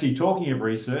 And actually, talking of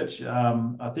research,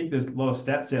 I think there's a lot of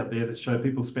stats out there that show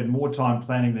people spend more time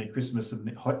planning their Christmas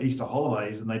and Easter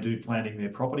holidays than they do planning their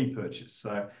property purchase.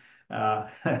 So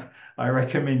I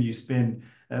recommend you spend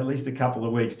at least a couple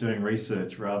of weeks doing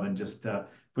research rather than just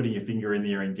putting your finger in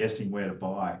there and guessing where to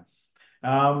buy.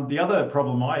 The other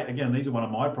problem, again, these are one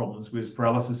of my problems, was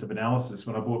paralysis of analysis.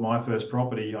 When I bought my first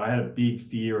property, I had a big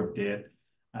fear of debt.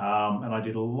 And I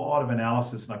did a lot of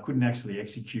analysis and I couldn't actually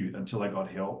execute until I got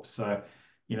help. So,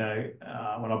 when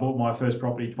I bought my first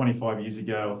property 25 years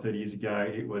ago or 30 years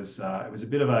ago, it was a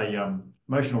bit of a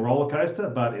emotional roller coaster,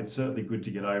 but it's certainly good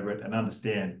to get over it and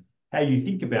understand how you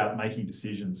think about making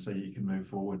decisions so you can move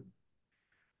forward.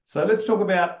 So let's talk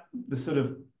about the sort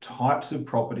of types of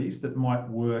properties that might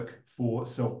work for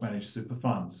self-managed super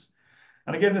funds.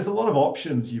 And again, there's a lot of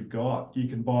options you've got. You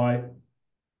can buy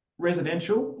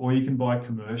residential or you can buy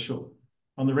commercial.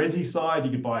 On the resi side,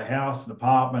 you could buy a house, an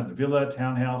apartment, a villa,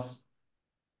 townhouse.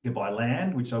 You could buy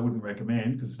land, which I wouldn't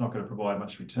recommend because it's not going to provide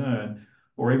much return,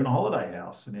 or even a holiday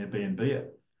house and Airbnb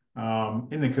it.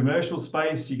 In the commercial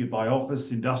space, you could buy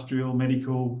office, industrial,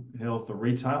 medical, health, or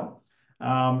retail.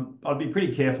 I'd be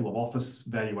pretty careful of office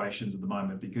valuations at the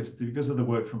moment because of the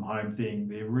work from home thing,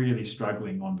 they're really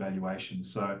struggling on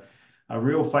valuations. So a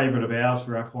real favourite of ours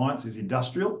for our clients is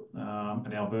industrial,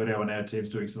 and Alberto and our team's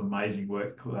doing some amazing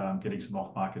work getting some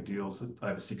off-market deals at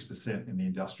over 6% in the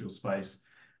industrial space.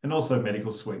 And also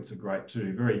medical suites are great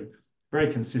too. Very,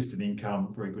 very consistent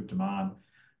income, very good demand.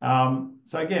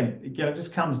 So again, it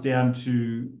just comes down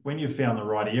to when you've found the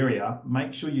right area,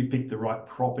 make sure you pick the right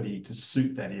property to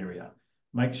suit that area.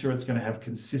 Make sure it's going to have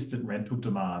consistent rental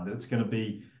demand, that it's going to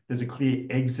be, there's a clear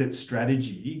exit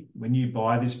strategy when you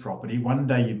buy this property. One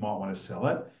day you might want to sell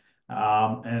it.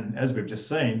 And as we've just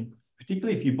seen,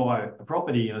 particularly if you buy a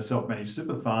property in a self-managed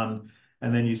super fund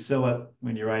and then you sell it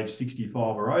when you're age 65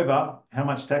 or over, how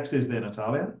much tax is there,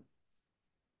 Natalia?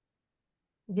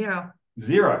 Zero.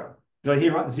 Zero. Did I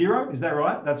hear right? Zero? Is that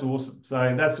right? That's awesome.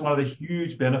 So that's one of the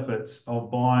huge benefits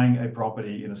of buying a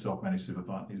property in a self-managed super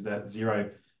fund is that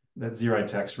zero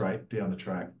tax rate down the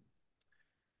track.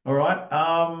 All right.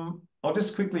 I'll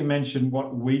just quickly mention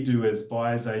what we do as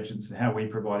buyers agents and how we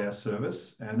provide our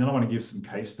service. And then I want to give some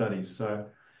case studies. So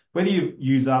whether you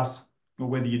use us or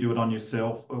whether you do it on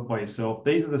yourself or by yourself,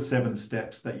 these are the 7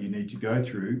 steps that you need to go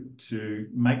through to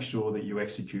make sure that you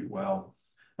execute well.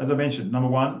 As I mentioned, number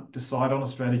 1, decide on a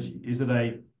strategy. Is it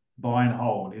a buy and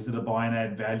hold? Is it a buy and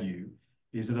add value?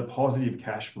 Is it a positive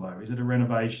cash flow? Is it a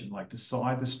renovation? Like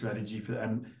decide the strategy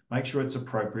and make sure it's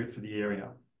appropriate for the area.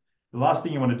 The last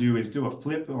thing you want to do is do a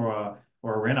flip or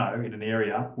a reno in an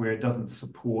area where it doesn't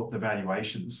support the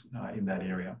valuations in that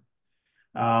area.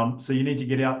 So you need to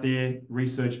get out there,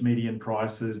 research median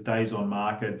prices, days on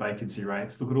market, vacancy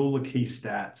rates, look at all the key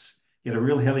stats, get a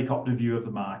real helicopter view of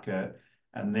the market,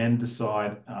 and then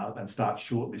decide and start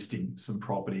shortlisting some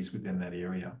properties within that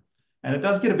area. And it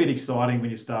does get a bit exciting when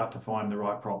you start to find the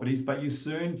right properties, but you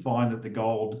soon find that the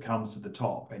gold comes to the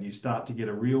top and you start to get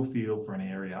a real feel for an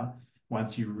area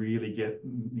once you really get,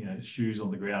 shoes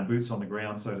on the ground, boots on the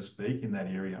ground, so to speak, in that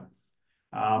area.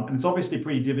 And it's obviously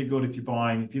pretty difficult if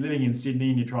you're living in Sydney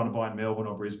and you're trying to buy in Melbourne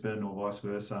or Brisbane or vice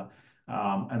versa.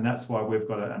 And that's why we've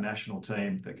got a national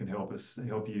team that can help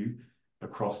you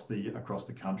across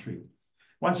the country.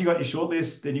 Once you've got your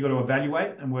shortlist, then you've got to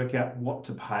evaluate and work out what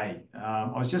to pay.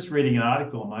 I was just reading an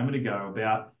article a moment ago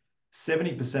about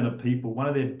 70% of people, one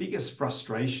of their biggest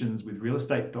frustrations with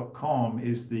realestate.com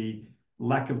is the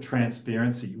lack of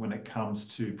transparency when it comes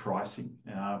to pricing.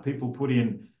 People put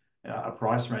in a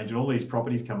price range and all these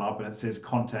properties come up and it says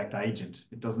contact agent.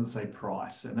 It doesn't say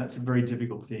price, and that's a very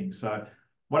difficult thing. So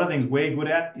one of the things we're good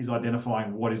at is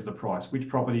identifying what is the price, which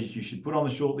properties you should put on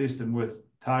the shortlist and worth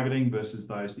targeting versus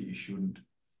those that you shouldn't.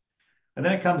 And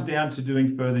then it comes down to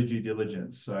doing further due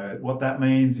diligence. So what that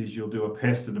means is you'll do a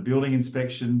pest and a building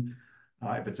inspection.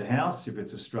 If it's a house, if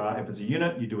it's a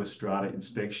unit, you do a strata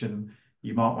inspection.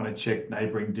 You might want to check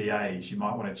neighbouring DAs. You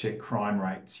might want to check crime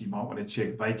rates. You might want to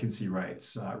check vacancy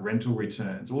rates, rental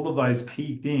returns, all of those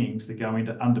key things that go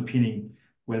into underpinning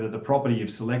whether the property you've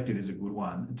selected is a good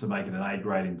one to make it an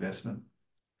A-grade investment.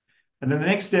 And then the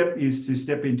next step is to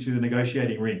step into the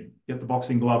negotiating ring, get the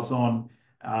boxing gloves on,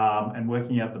 and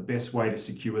working out the best way to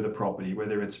secure the property,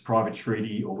 whether it's a private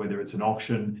treaty or whether it's an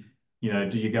auction. You know,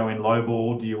 do you go in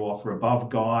lowball? Do you offer above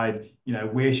guide? You know,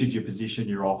 where should you position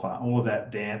your offer? All of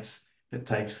that dance that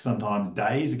takes sometimes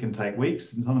days, it can take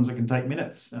weeks, and sometimes it can take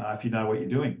minutes if you know what you're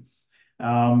doing.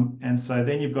 And so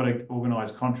then you've got to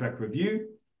organise contract review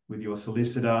with your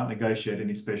solicitor, negotiate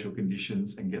any special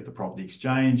conditions and get the property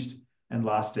exchanged. And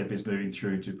last step is moving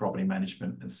through to property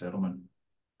management and settlement.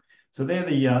 So they're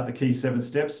the key 7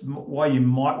 steps. Why you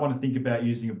might want to think about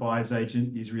using a buyer's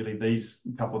agent is really these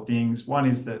couple of things. One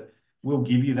is that we'll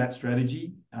give you that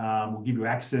strategy. We'll give you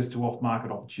access to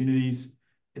off-market opportunities.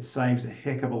 It saves a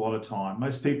heck of a lot of time.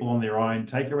 Most people on their own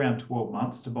take around 12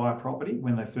 months to buy a property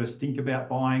when they first think about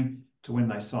buying to when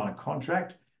they sign a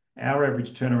contract. Our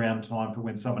average turnaround time for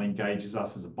when someone engages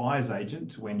us as a buyer's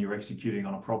agent to when you're executing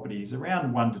on a property is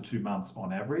around 1 to 2 months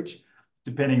on average,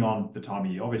 depending on the time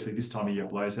of year. Obviously, this time of year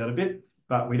blows out a bit,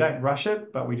 but we don't rush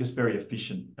it, but we're just very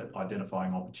efficient at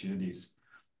identifying opportunities.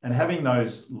 And having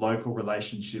those local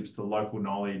relationships, the local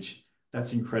knowledge,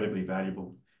 that's incredibly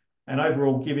valuable. And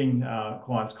overall, giving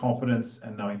clients confidence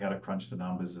and knowing how to crunch the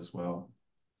numbers as well.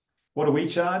 What do we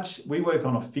charge? We work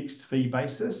on a fixed fee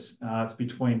basis. It's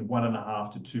between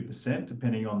 1.5% to 2%,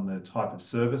 depending on the type of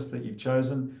service that you've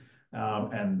chosen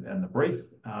and the brief.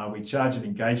 We charge an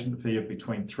engagement fee of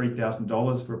between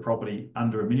 $3,000 for a property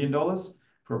under $1 million.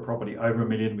 For a property over $1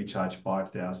 million, we charge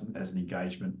 $5,000 as an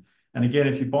engagement. And again,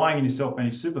 if you're buying in your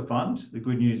self-managed super fund, the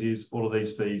good news is all of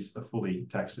these fees are fully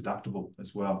tax deductible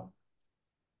as well.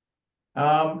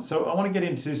 So I want to get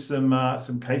into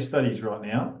some case studies right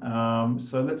now.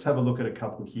 So let's have a look at a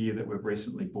couple here that we've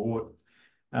recently bought.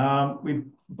 We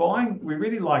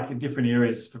really like in different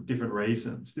areas for different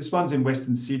reasons. This one's in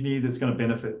Western Sydney that's going to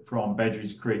benefit from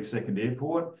Badgerys Creek Second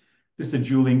Airport. This is a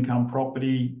dual income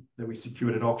property that we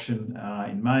secured at auction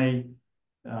in May.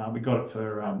 We got it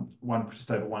for just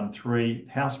over 1.3.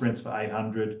 House rents for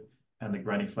 $800. And the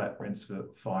granny flat rents for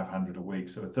 $500 a week,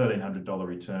 so a $1,300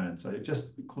 return. So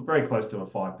just very close to a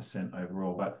 5%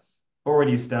 overall, but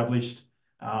already established,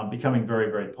 becoming very,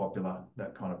 very popular,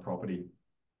 that kind of property.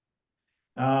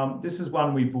 This is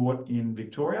one we bought in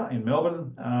Victoria, in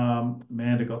Melbourne.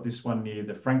 Amanda got this one near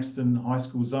the Frankston High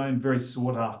School zone, very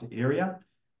sought after area.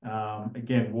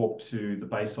 Again, walked to the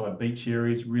Bayside beach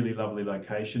areas, really lovely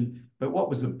location. But what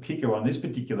was a kicker on this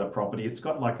particular property, it's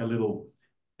got like a little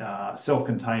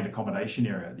self-contained accommodation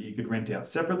area that you could rent out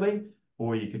separately,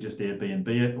 or you could just Airbnb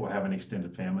it or have an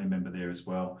extended family member there as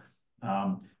well.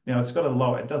 Now it's got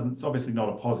it's obviously not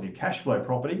a positive cash flow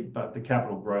property, but the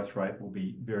capital growth rate will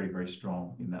be very, very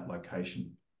strong in that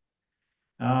location.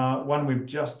 One we've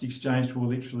just exchanged for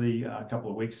literally a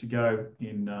couple of weeks ago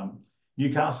in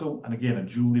Newcastle, and again, a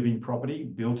dual living property,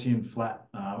 built-in flat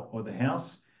or the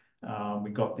house. We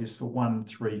got this for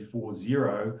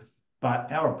 1,340.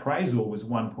 But our appraisal was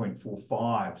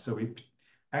 1.45. So we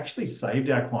actually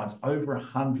saved our clients over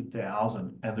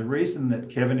 100,000. And the reason that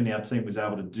Kevin and our team was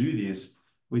able to do this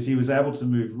was he was able to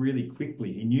move really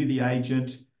quickly. He knew the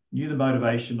agent, knew the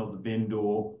motivation of the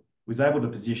vendor, was able to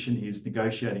position his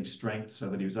negotiating strength so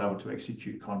that he was able to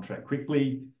execute contract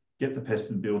quickly, get the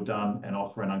pest and build done, and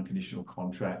offer an unconditional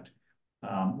contract.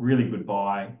 Really good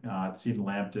buy. It's in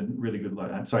Lambton, really good,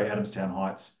 Adamstown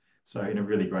Heights. So in a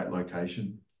really great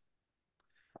location.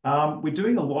 We're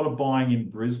doing a lot of buying in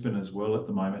Brisbane as well at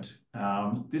the moment.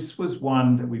 This was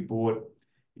one that we bought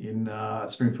in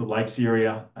Springfield Lakes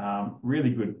area.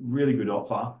 Really good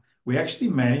offer. We actually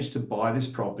managed to buy this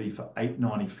property for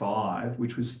 $895,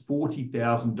 which was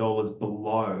 $40,000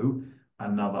 below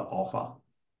another offer.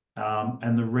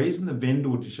 And the reason the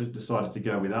vendor decided to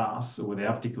go with us or with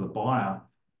our particular buyer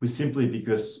was simply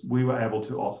because we were able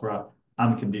to offer an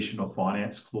unconditional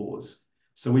finance clause.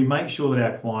 So we make sure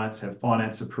that our clients have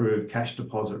finance approved, cash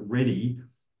deposit ready.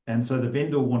 And so the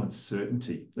vendor wanted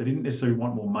certainty. They didn't necessarily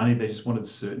want more money, they just wanted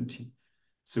certainty.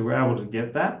 So we're able to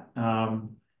get that.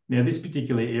 Now, this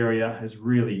particular area has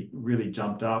really, really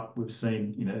jumped up. We've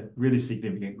seen, really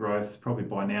significant growth. Probably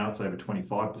by now it's over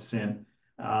 25%,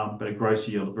 but a gross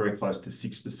yield of very close to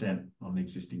 6% on the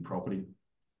existing property.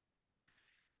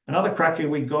 Another cracker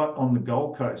we got on the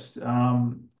Gold Coast.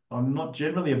 I'm not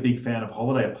generally a big fan of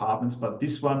holiday apartments, but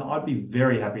this one, I'd be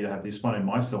very happy to have this one in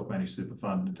my self-managed super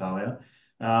fund, Natalia.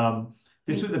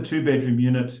 This was a 2-bedroom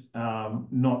unit,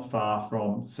 not far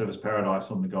from Service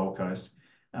Paradise on the Gold Coast.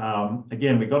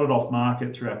 Again, we got it off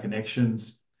market through our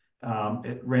connections.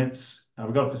 It rents,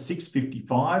 we got it for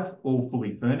 $655, all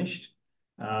fully furnished.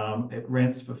 It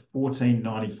rents for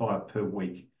 $14.95 per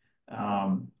week.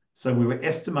 So we were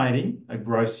estimating a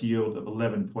gross yield of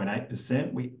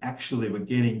 11.8%. We actually were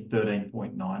getting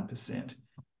 13.9%.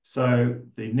 So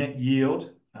the net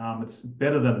yield, it's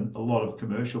better than a lot of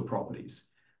commercial properties.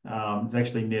 It's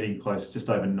actually netting close, just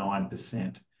over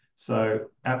 9%. So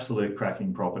absolute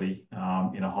cracking property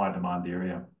in a high demand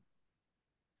area.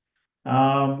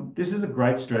 This is a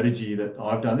great strategy that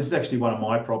I've done. This is actually one of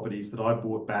my properties that I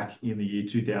bought back in the year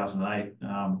 2008.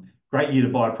 Great year to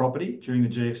buy a property during the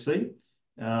GFC.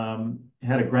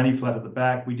 Had a granny flat at the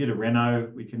back. We did a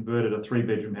reno. We converted a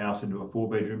 3-bedroom house into a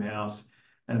 4-bedroom house,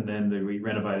 and then we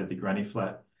renovated the granny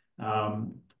flat.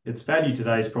 Its value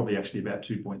today is probably actually about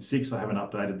 2.6. I haven't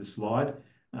updated the slide.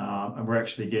 And we're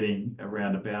actually getting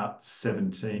around about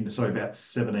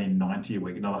 $17.90 a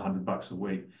week, another $100 a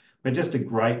week. But just a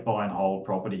great buy and hold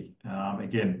property.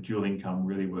 Again, dual income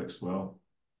really works well.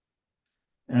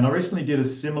 And I recently did a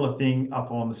similar thing up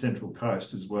on the Central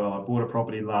Coast as well. I bought a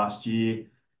property last year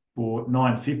for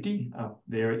 $950 up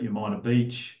there at Umina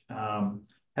Beach.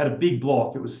 Had a big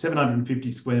block. It was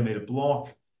 750 square metre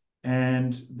block.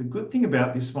 And the good thing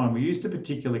about this one, we used a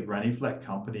particular granny flat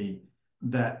company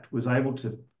that was able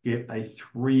to get a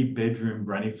 3-bedroom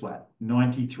granny flat,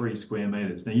 93 square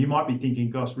metres. Now, you might be thinking,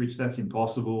 gosh, Rich, that's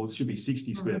impossible. It should be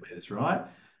 60 square metres, right?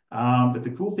 But the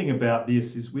cool thing about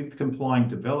this is with complying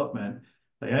development,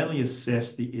 they only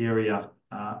assess the area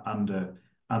under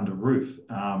roof.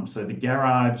 So the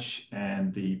garage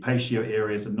and the patio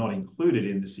areas are not included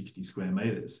in the 60 square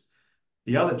metres.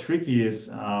 The other trick is,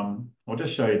 I'll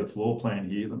just show you the floor plan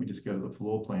here. Let me just go to the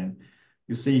floor plan.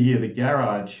 You see here the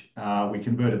garage, we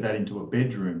converted that into a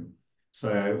bedroom.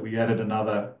 So we added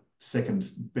another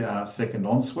second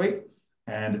ensuite,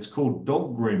 and it's called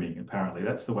dog grooming, apparently.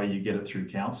 That's the way you get it through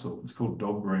council. It's called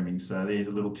dog grooming. So there's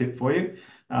a little tip for you.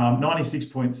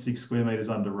 96.6 square metres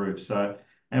under roof. So,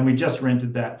 and we just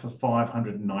rented that for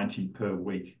 $590 per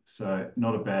week. So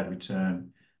not a bad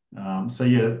return. So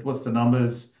yeah, what's the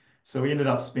numbers? So we ended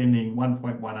up spending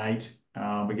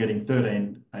 1.18. We're getting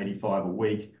 $13.85 a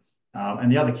week.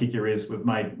 And the other kicker is we've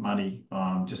made money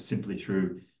just simply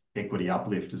through equity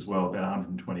uplift as well, about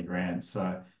 120 grand.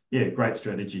 So yeah, great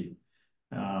strategy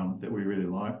that we really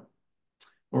like.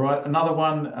 All right, another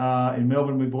one in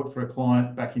Melbourne we bought for a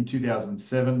client back in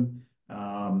 2007.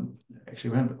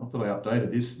 Actually, I thought I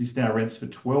updated this. This now rents for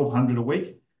 $1,200 a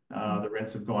week. The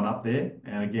rents have gone up there.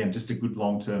 And again, just a good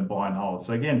long-term buy and hold.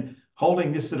 So again,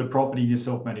 holding this sort of property in your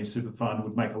self-managed super fund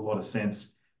would make a lot of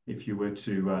sense if you were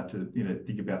to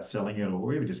think about selling it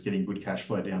or even just getting good cash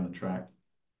flow down the track.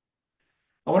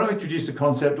 I want to introduce a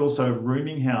concept also of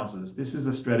rooming houses. This is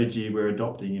a strategy we're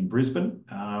adopting in Brisbane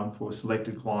for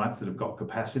selected clients that have got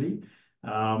capacity.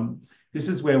 This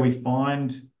is where we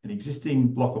find an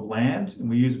existing block of land and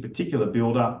we use a particular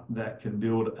builder that can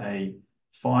build a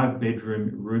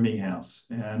 5-bedroom rooming house.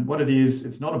 And what it is,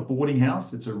 it's not a boarding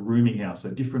house, it's a rooming house. So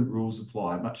different rules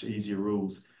apply, much easier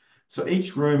rules. So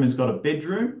each room has got a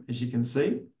bedroom, as you can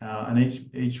see, and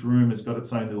each room has got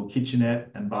its own little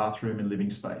kitchenette and bathroom and living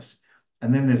space.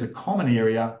 And then there's a common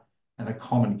area and a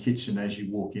common kitchen as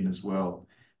you walk in as well.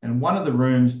 And one of the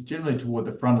rooms, generally toward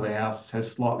the front of the house,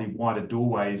 has slightly wider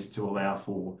doorways to allow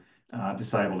for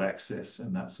disabled access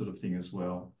and that sort of thing as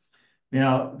well.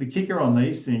 Now, the kicker on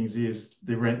these things is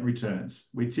the rent returns.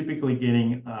 We're typically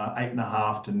getting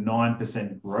 8.5% to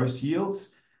 9% gross yields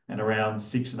and around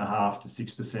 6.5% to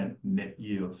 6% net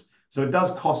yields. So it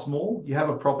does cost more. You have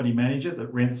a property manager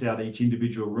that rents out each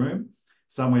individual room,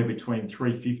 somewhere between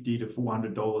 $350 to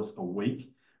 $400 a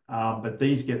week. But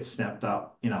these get snapped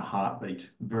up in a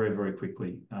heartbeat very, very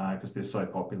quickly because they're so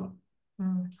popular.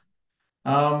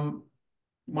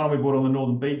 One we bought on the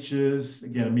Northern Beaches,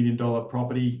 again, $1 million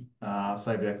property,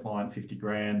 saved our client 50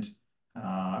 grand,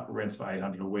 rents for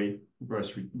 $800 a week,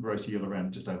 gross yield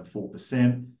around just over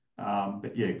 4%.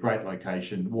 But yeah, great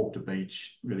location, walk to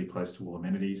beach, really close to all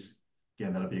amenities.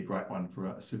 again, that'll be a great one for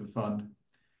a super fund.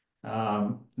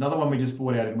 Another one we just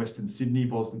bought out in Western Sydney,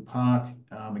 Bosley Park.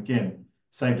 Again,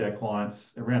 saved our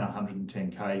clients around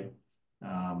 110K.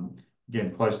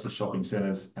 Again, close to shopping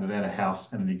centres, and it had a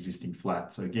house and an existing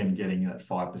flat. So again, getting that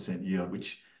 5% yield,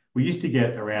 which we used to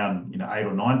get around 8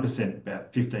 or 9%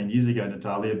 about 15 years ago,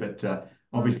 Natalia. But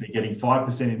obviously, getting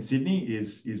 5% in Sydney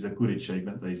is a good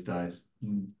achievement these days.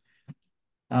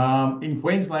 In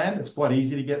Queensland, it's quite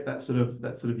easy to get that sort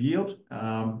of yield.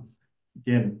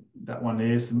 Again, that one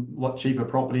there, some lot cheaper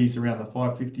properties around the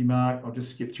 550 mark. I'll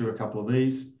just skip through a couple of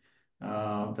these.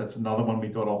 That's another one we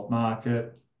got off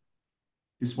market.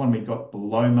 This one we got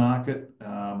below market,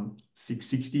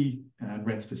 660, and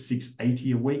rents for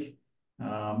 680 a week.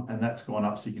 And that's gone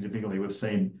up significantly. We've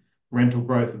seen rental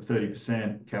growth of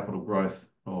 30%, capital growth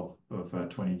of over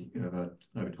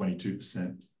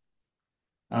 22%.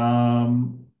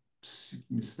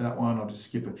 Missed that one. I'll just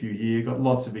skip a few here. Got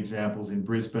lots of examples in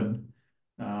Brisbane.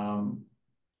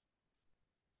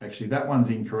 Actually, that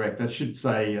one's incorrect. That should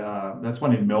say that's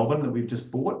one in Melbourne that we've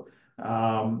just bought.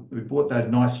 We bought that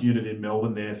nice unit in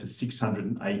Melbourne there for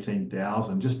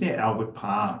 618,000, just near Albert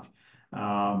Park,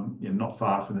 not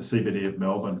far from the CBD of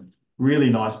Melbourne. Really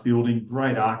nice building,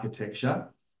 great architecture.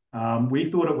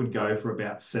 We thought it would go for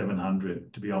about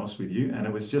 700, to be honest with you, and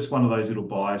it was just one of those little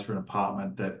buys for an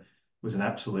apartment that was an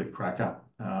absolute cracker.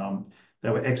 They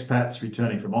were expats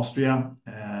returning from Austria,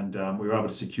 and we were able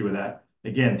to secure that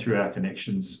again through our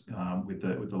connections with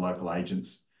the local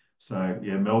agents. So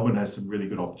yeah, Melbourne has some really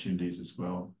good opportunities as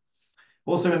well.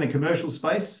 Also in the commercial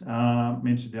space,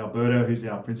 mentioned Alberto, who's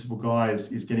our principal guy,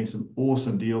 is getting some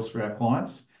awesome deals for our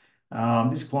clients.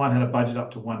 This client had a budget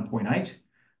up to 1.8,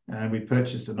 and we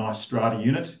purchased a nice strata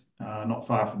unit not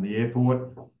far from the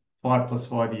airport. 5 +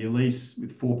 5 year lease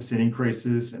with 4%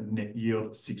 increases and net yield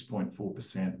of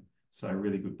 6.4%. So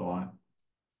really good buy.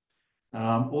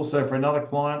 Also for another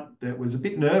client that was a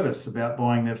bit nervous about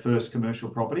buying their first commercial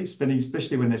property,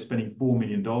 especially when they're spending $4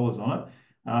 million on it.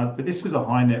 But this was a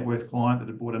high net worth client that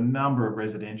had bought a number of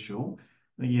residential.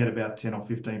 I think he had about 10 or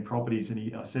 15 properties.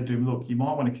 And I said to him, look, you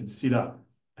might want to consider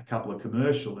a couple of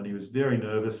commercial. And he was very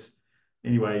nervous.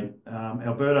 Anyway,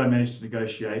 Alberto managed to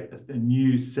negotiate a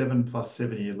new 7 +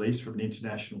 7 year lease from an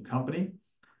international company.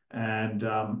 And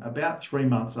about 3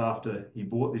 months after he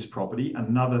bought this property,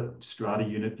 another strata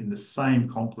unit in the same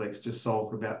complex just sold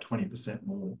for about 20%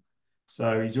 more.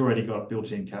 So he's already got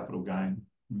built-in capital gain.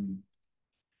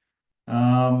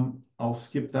 I'll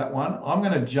skip that one. I'm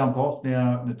going to jump off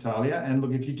now, Natalia. And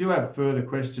look, if you do have further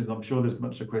questions, I'm sure there's a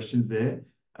bunch of questions there.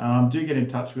 Do get in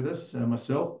touch with us,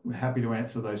 myself. We're happy to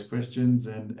answer those questions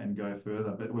and go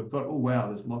further. But we've got, oh wow,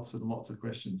 there's lots and lots of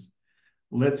questions.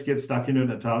 Let's get stuck into it,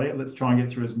 Natalia. Let's try and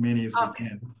get through as many as we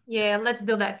can. Yeah, let's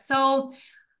do that. So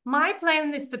my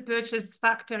plan is to purchase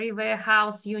factory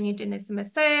warehouse unit in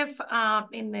SMSF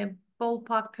in the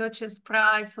ballpark purchase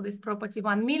price for this property,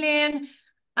 1 million.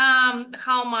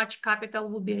 How much capital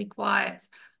will be required?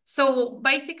 So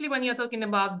basically, when you're talking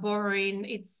about borrowing,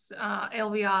 it's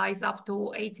LVI is up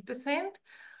to 80%.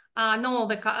 No,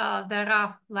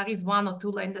 there is 1 or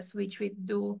 2 lenders which we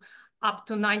do up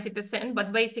to 90%,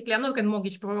 but basically I'm not a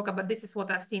mortgage broker, but this is what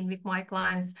I've seen with my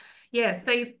clients. Yeah,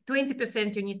 say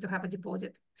 20% you need to have a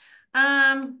deposit.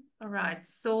 All right,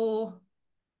 so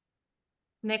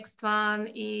next one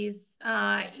is,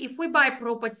 if we buy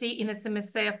property in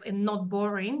SMSF and not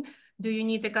borrowing, do you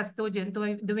need a custodian?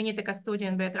 Do we need a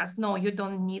custodian by trust? No, you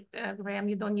don't need, Graham,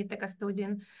 you don't need the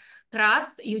custodian trust.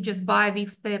 You just buy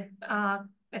with the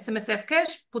SMSF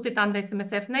cash, put it under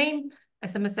SMSF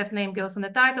name goes on the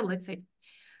title, let's say.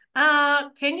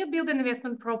 Can you build an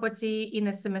investment property in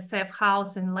SMSF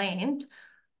house and land?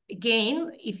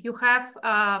 Again, if you have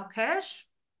cash,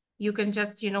 you can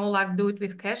just, like do it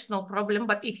with cash, no problem.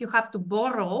 But if you have to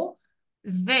borrow,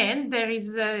 then there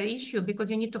is an issue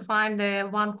because you need to find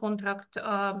one contract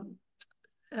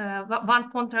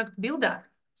builder.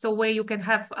 So where you can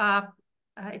have,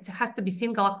 it has to be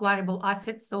single acquirable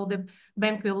assets. So the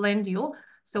bank will lend you.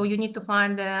 So you need to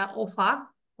find an offer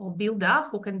or builder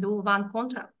who can do one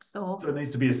contract. So it needs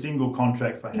to be a single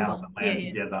contract for house and land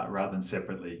together rather than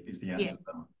separately is the answer.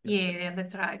 Yeah,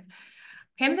 that's right.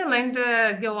 Can the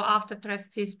lender go after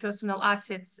trustees' personal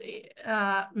assets?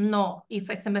 No, if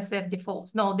SMSF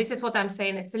defaults. No, this is what I'm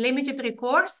saying. It's a limited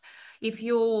recourse. If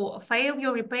you fail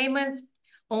your repayments,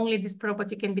 only this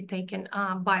property can be taken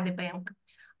by the bank.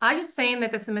 Are you saying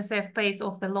that SMSF pays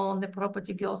off the loan, the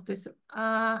property goes to...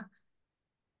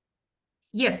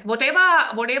 Yes,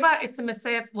 whatever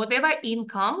SMSF, whatever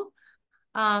income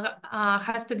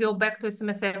has to go back to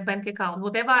SMSF bank account.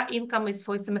 Whatever income is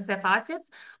for SMSF assets,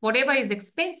 whatever is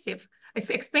expensive,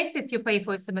 expenses you pay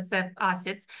for SMSF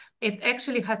assets, it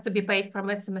actually has to be paid from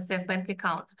SMSF bank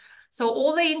account. So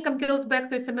all the income goes back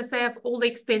to SMSF, all the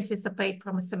expenses are paid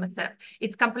from SMSF.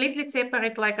 It's completely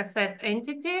separate, like I said,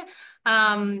 entity,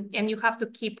 and you have to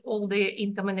keep all the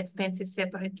income and expenses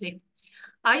separately.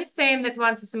 Are you saying that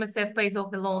once SMSF pays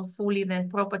off the loan fully, then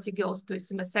property goes to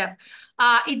SMSF?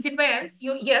 It depends.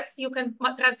 Yes, you can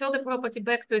transfer the property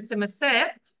back to SMSF,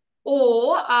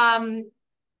 or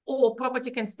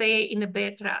property can stay in a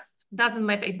bare trust. Doesn't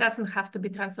matter. It doesn't have to be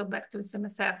transferred back to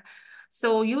SMSF.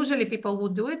 So usually people will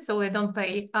do it so they don't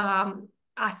pay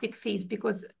ASIC fees,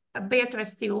 because a bare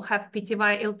trustee will have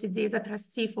PTY Ltd as a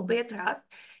trustee for bare trust,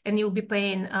 and you'll be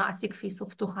paying ASIC fees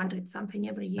of 200 something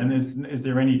every year. And is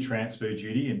there any transfer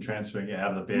duty in transferring it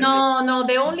out of the bare trust? No.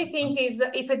 The only thing is,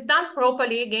 if it's done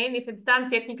properly, again, if it's done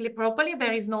technically properly,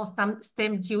 there is no stamp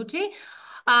duty.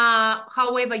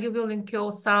 However, you will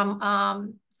incur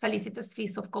some solicitor's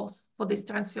fees, of course, for this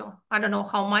transfer. I don't know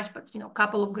how much, but a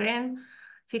couple of grand,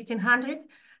 1,500.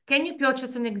 Can you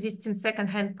purchase an existing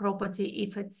second-hand property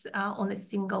if it's on a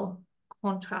single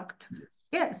contract?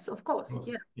 Yes, of course.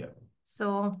 Yeah.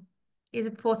 So is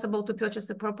it possible to purchase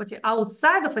a property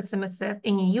outside of SMSF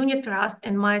in a unit trust,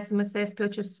 and my SMSF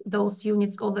purchase those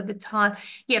units all the time?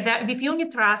 Yeah, with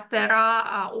unit trust, there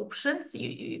are options.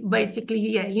 Basically,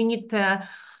 you need to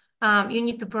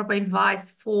provide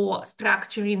advice for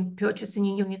structuring, purchasing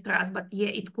a unit trust, but yeah,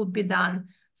 it could be done.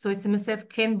 So SMSF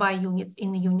can buy units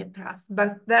in a unit trust,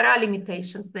 but there are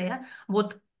limitations there,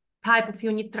 what type of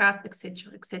unit trust,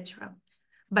 etc., etc.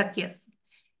 But yes,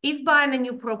 if buying a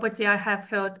new property, I have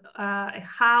heard a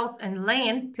house and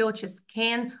land purchase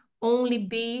can only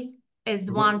be as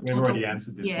one total. We've already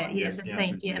answered this one. Yes, the answer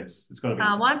same. Is yes. It's got to be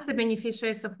the once the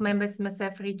beneficiaries of member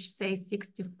SMSF reach, say,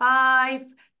 65,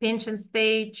 pension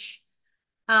stage.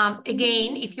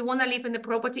 Again, if you want to live in the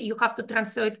property, you have to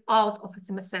transfer it out of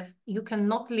SMSF. You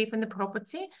cannot live in the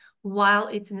property while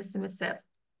it's in SMSF.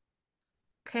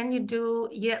 Can you do?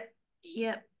 Yeah.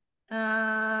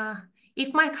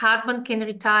 If my husband can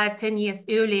retire 10 years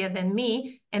earlier than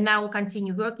me, and I will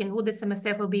continue working, would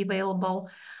SMSF will be available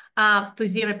to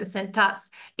 0% tax?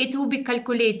 It will be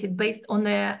calculated based on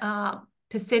the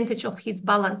percentage of his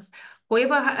balance.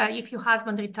 However, if your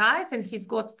husband retires and he's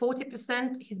got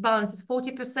 40%, his balance is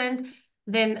 40%,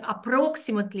 then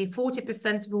approximately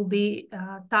 40% will be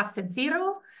taxed at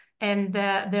zero, and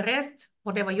the rest,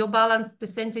 whatever your balance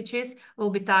percentage is,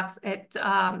 will be taxed at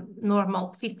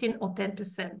normal 15 or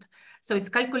 10%. So it's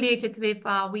calculated with,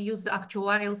 we use the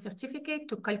actuarial certificate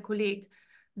to calculate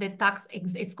the tax,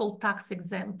 it's called tax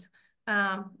exempt,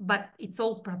 but it's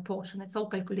all proportion, it's all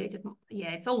calculated.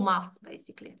 Yeah, it's all maths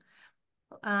basically.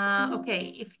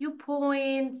 Okay, a few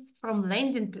points from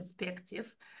lending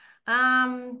perspective.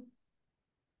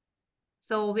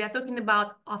 So we are talking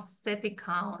about offset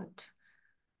account.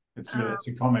 It's a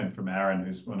comment from Aaron,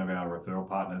 who's one of our referral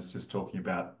partners, just talking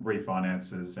about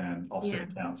refinances and offset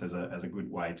accounts as a good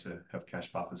way to have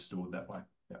cash buffers stored that way.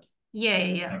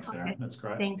 Yeah. Thanks, Aaron. That's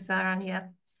great. Thanks, Aaron. Yeah.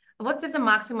 What is the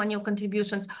maximum annual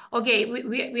contributions? Okay,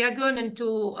 we are going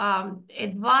into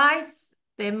advice.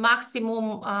 The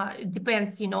maximum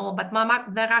depends, but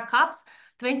there are caps,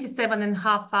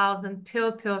 27,500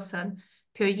 per person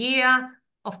per year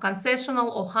of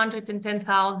concessional, or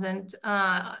 110,000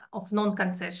 of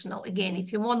non-concessional. Again,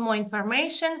 if you want more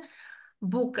information,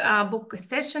 book a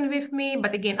session with me.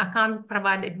 But again, I can't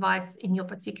provide advice in your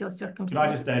particular circumstance. Can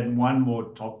I just add one more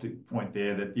topic point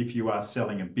there, that if you are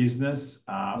selling a business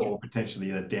or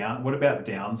potentially what about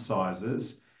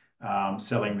downsizers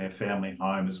selling their family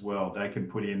home as well? They can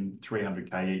put in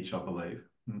 300K each, I believe.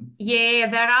 Yeah,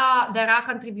 there are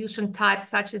contribution types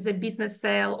such as a business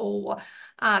sale or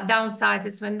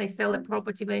downsizes when they sell a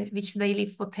property which they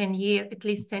live for 10 years, at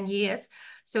least 10 years.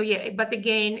 So yeah, but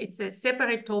again, it's a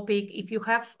separate topic. If you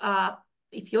have,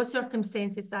 if your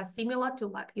circumstances are similar to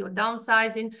like you're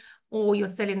downsizing or you're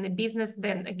selling the business,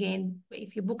 then again,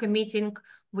 if you book a meeting,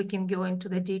 we can go into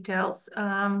the details.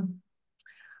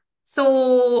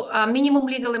 So minimum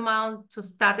legal amount to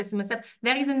start SMSF,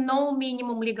 there is no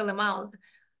minimum legal amount.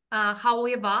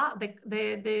 However,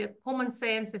 the common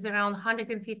sense is around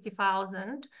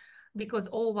 150,000, because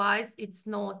otherwise it's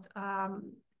not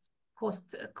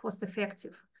cost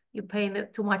effective. You pay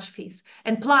too much fees.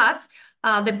 And plus,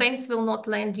 the banks will not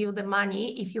lend you the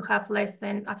money if you have less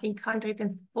than, I think,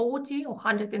 140 or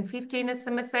 150 in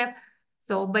SMSF.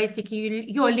 So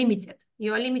basically, you are limited.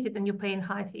 You are limited and you're paying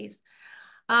high fees.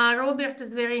 Robert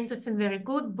is very interesting, very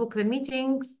good. Book the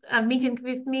meeting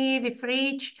with me, with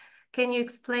Rich. can you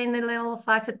explain the level of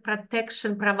asset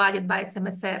protection provided by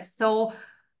SMSF? So,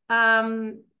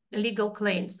 legal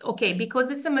claims. Okay,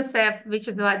 because SMSF, which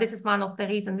is why this is one of the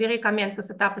reasons we recommend to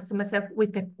set up SMSF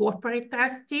with a corporate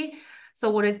trustee. So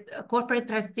what a corporate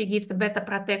trustee gives a better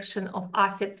protection of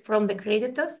assets from the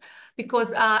creditors,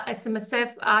 because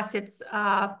SMSF assets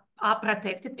are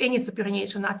protected. Any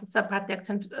superannuation assets are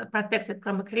protected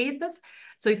from the creditors.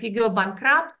 So if you go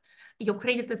bankrupt, your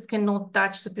creditors cannot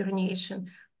touch superannuation.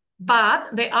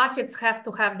 But the assets have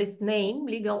to have this name,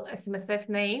 legal SMSF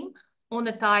name, on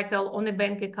a title, on a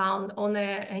bank account, on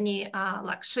any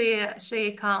like share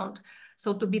account,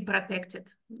 so to be protected.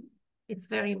 It's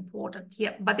very important,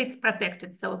 yeah, but it's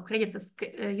protected, so creditors,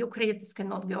 your creditors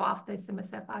cannot go after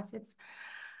SMSF assets.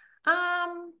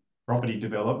 Property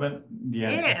development, the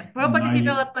answer Yeah, is property no,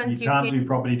 development, you can't do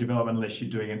property development unless you're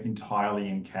doing it entirely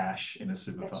in cash in a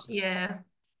super fund. Yeah.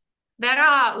 There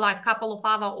are like a couple of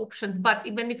other options, but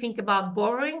when you think about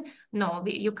borrowing, no,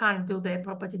 you can't do the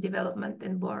property development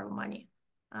and borrow money.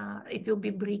 It will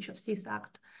be breach of CIS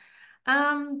Act.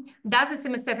 Does the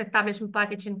SMSF establishment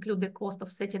package include the cost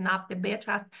of setting up the bear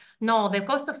trust? No, the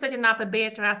cost of setting up a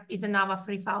bear trust is another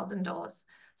 $3,000.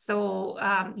 So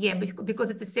yeah,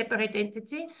 because it's a separate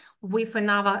entity with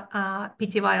another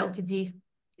PTY Ltd,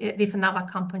 with another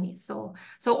company. So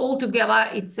altogether,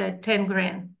 it's 10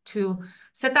 grand to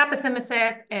set up a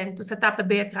SMSF and to set up a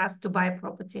bear trust to buy a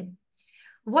property.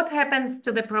 What happens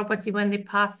to the property when they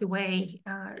pass away?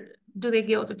 Do they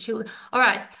go to children? All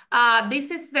right,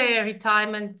 this is the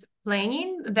retirement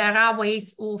planning. There are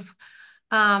ways of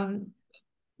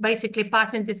basically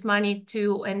passing this money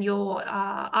to and your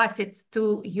assets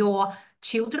to your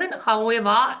children.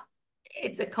 However,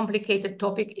 it's a complicated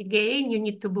topic. Again, you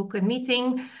need to book a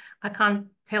meeting. I can't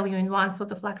tell you in one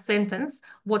sort of like sentence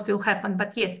what will happen,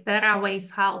 but yes, there are ways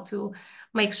how to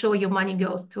make sure your money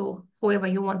goes to whoever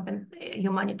you want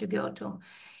your money to go to.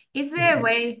 Is there a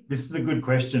way? This is a good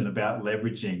question about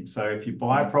leveraging. So if you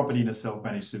buy a property in a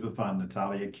self-managed super fund,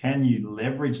 Natalia, can you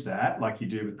leverage that like you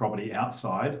do with property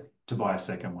outside to buy a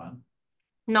second one?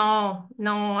 No,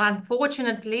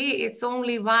 unfortunately, it's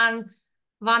only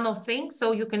one-off thing.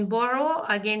 So you can borrow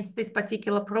against this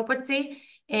particular property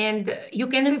and you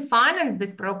can refinance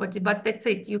this property, but that's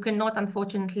it. You cannot,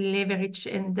 unfortunately, leverage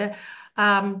and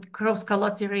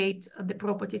cross-collaterate the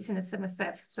properties in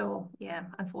SMSF. So yeah,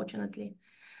 unfortunately.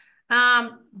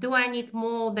 Do I need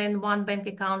more than one bank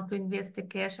account to invest the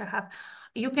cash I have?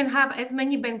 You can have as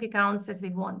many bank accounts as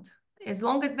you want, as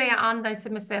long as they are under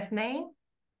SMSF name.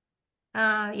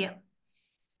 Yeah.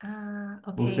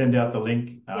 Okay. We'll send out the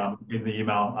link in the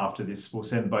email after this. We'll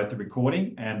send both the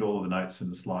recording and all of the notes and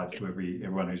the slides to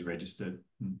everyone who's registered.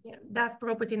 Yeah. Does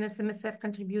property in SMSF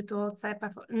contribute to outside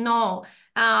performance? No.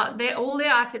 All the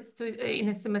assets in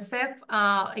SMSF,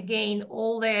 again,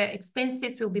 all the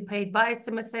expenses will be paid by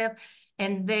SMSF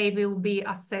and they will be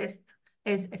assessed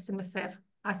as SMSF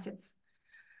assets.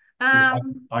 I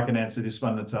can answer this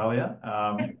one, Natalia.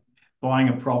 Buying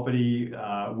a property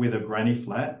with a granny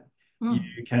flat,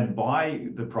 you can buy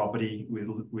the property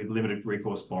with limited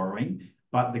recourse borrowing,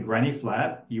 but the granny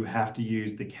flat, you have to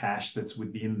use the cash that's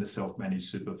within the self-managed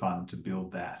super fund to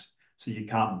build that. So you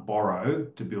can't borrow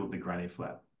to build the granny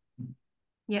flat.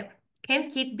 Yep.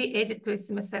 Can kids be added to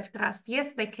SMSF trust?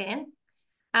 Yes, they can.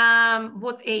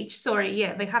 What age? Sorry,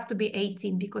 yeah, they have to be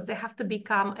 18 because they have to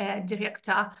become a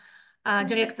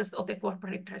directors of the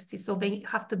corporate trustee. So they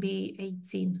have to be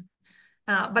 18.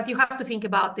 But you have to think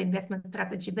about the investment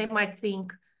strategy. They might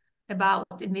think about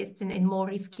investing in more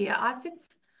riskier assets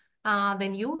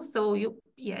than you. So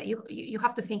you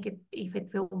have to think if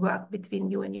it will work between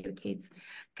you and your kids.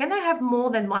 Can I have more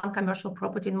than one commercial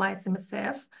property in my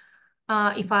SMSF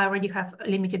if I already have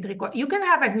limited recourse? You can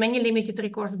have as many limited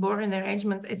recourse borrowing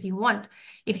arrangements as you want.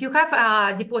 If you have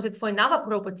a deposit for another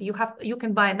property, you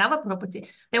can buy another property.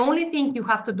 The only thing you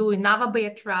have to do in another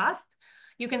bear trust,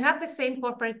 you can have the same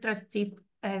corporate trustee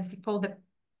as for the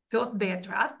first bear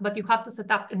trust, but you have to set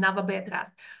up another bear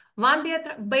trust. One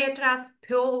bear trust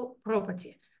per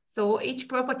property. So each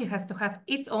property has to have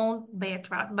its own bear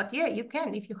trust. But yeah, you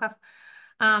can if you have.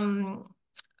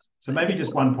 So maybe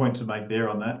just one point to make there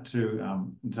on that too,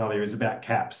 Natalia, is about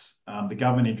caps. The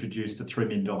government introduced a $3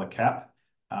 million cap.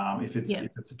 If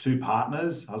it's two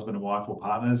partners, husband and wife or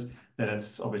partners, then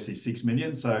it's obviously 6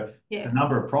 million. So the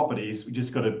number of properties, we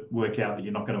just got to work out that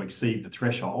you're not going to exceed the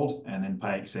threshold and then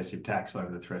pay excessive tax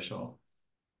over the threshold.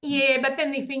 Yeah, but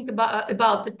then you think about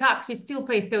the tax, you still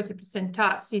pay 30%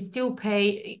 tax. You still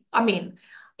pay, I mean,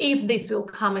 if this will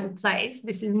come in place,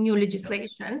 this new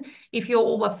legislation, if you're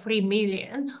over 3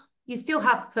 million, you still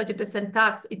have 30%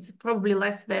 tax. It's probably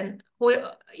less than,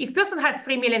 if person has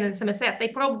 3 million in SMSF, they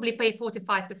probably pay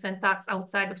 45% tax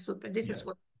outside of super. This is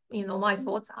what, my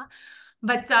thoughts are.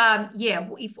 But yeah,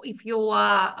 if you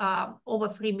are over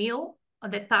 3 mil,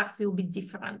 the tax will be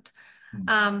different.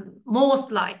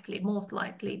 Most likely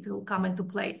it will come into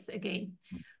place again.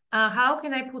 How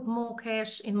can I put more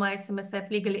cash in my SMSF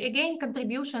legally? Again,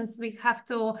 contributions, we have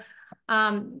to,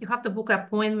 you have to book an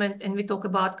appointment and we talk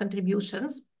about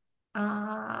contributions.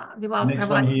 Next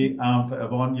one here for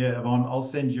Yvonne. Yeah, Yvonne, I'll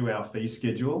send you our fee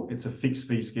schedule. It's a fixed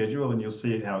fee schedule and you'll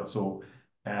see how it's all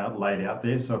laid out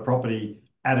there. So a property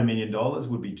at $1 million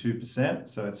would be 2%.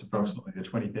 So it's approximately the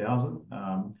 20,000.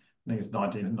 I think it's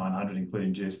 19,900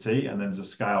 including GST. And then there's a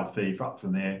scaled fee up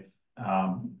from there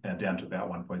down to about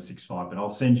 1.65. But I'll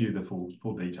send you the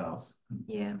full details.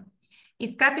 Yeah.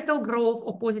 Is capital growth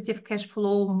or positive cash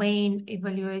flow main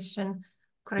evaluation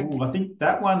criteria? I think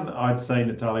that one, I'd say,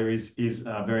 Natalia, is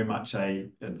very much a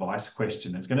advice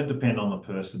question. It's going to depend on the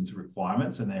person's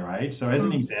requirements and their age. So as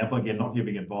an example, again, not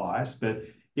giving advice, but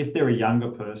if they're a younger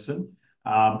person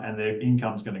and their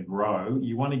income's going to grow,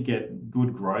 you want to get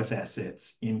good growth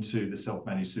assets into the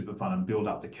self-managed super fund and build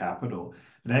up the capital.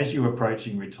 And as you're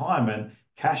approaching retirement,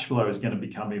 cash flow is going to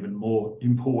become even more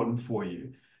important for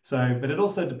you. So, but it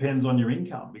also depends on your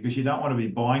income, because you don't want to be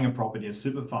buying a property in a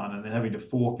super fund and then having to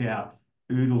fork out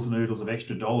oodles and oodles of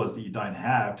extra dollars that you don't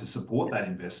have to support that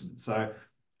investment. So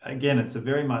again, it's a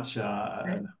very much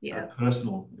a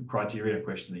personal criteria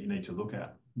question that you need to look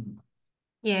at.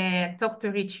 Yeah, talk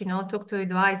to Rich, talk to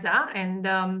advisor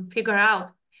and figure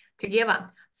out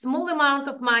together. Small amount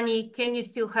of money, can you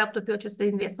still help to purchase the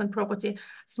investment property?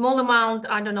 Small amount,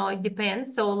 I don't know, it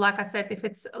depends. So like I said, if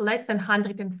it's less than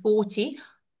 140,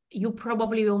 you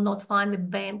probably will not find a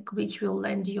bank which will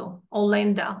lend you, or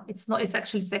lender. It's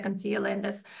actually second tier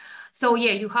lenders. So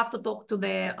yeah, you have to talk to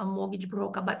the mortgage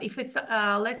broker. But if it's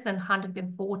less than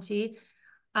 140,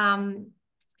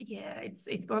 yeah,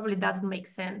 it probably doesn't make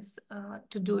sense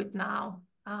to do it now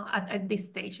at this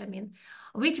stage. I mean,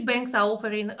 which banks are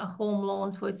offering home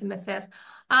loans for SMSS?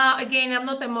 Again, I'm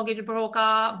not a mortgage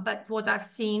broker, but what I've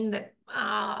seen that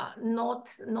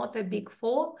not a big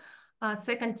four.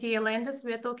 Second tier lenders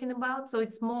we're talking about. So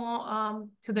it's more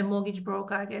to the mortgage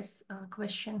broker, I guess,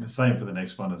 question. The same for the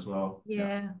next one as well.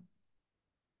 Yeah.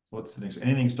 What's the next one?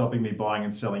 Anything stopping me buying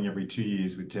and selling every 2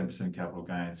 years with 10% capital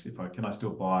gains? Can I still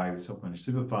buy the self-managed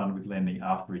super fund with lending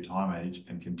after retirement age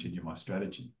and continue my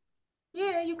strategy?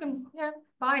 Yeah, you can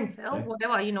buy and sell,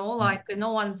 whatever, like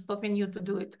no one's stopping you to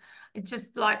do it. It's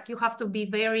just like you have to be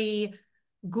very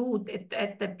good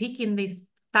at the picking this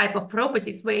type of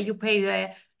properties where you pay the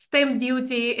stamp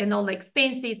duty and all the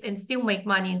expenses and still make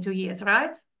money in 2 years,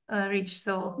 right, Rich?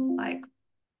 So like,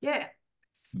 yeah,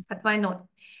 but why not?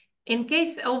 In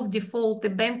case of default, the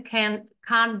bank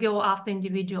can't go after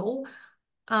individual.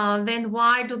 Then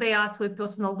why do they ask for a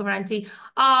personal guarantee?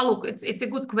 Look, it's a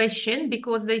good question,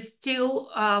 because they still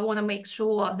want to make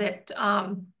sure that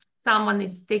someone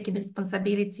is taking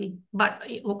responsibility. But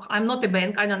look, I'm not a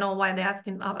bank. I don't know why they're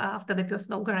asking after the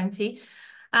personal guarantee.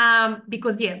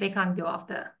 Because yeah, they can't go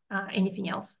after anything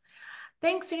else.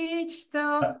 Thanks, Rich.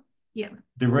 So yeah.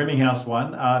 The rooming house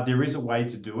one, there is a way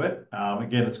to do it.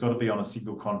 Again, it's got to be on a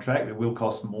single contract. It will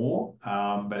cost more,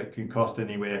 but it can cost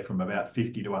anywhere from about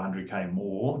 50 to 100K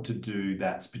more to do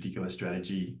that particular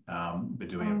strategy we're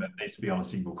doing. But it needs to be on a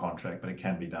single contract, but it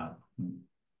can be done.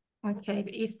 Okay,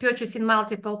 is purchasing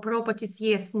multiple properties?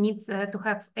 Yes, needs to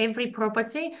have every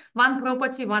property,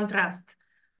 one trust.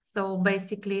 So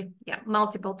basically, yeah,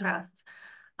 multiple trusts.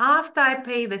 After I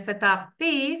pay the setup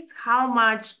fees, how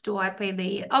much do I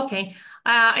pay okay,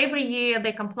 every year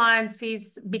the compliance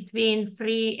fees between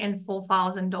 $3,000 and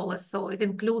 $4,000. So it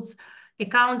includes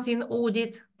accounting,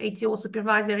 audit, ATO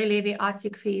supervisory levy,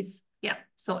 ASIC fees. Yeah,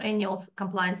 so annual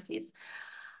compliance fees.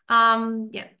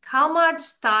 Yeah, how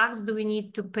much tax do we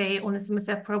need to pay on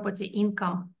SMSF property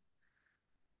income?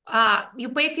 You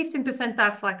pay 15%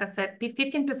 tax, like I said,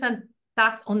 15%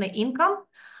 tax on the income,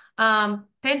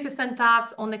 10%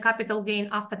 tax on the capital gain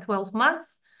after 12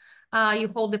 months you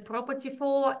hold the property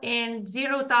for, and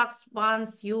 0 tax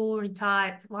once you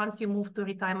retired, once you move to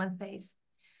retirement phase.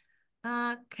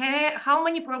 How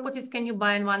many properties can you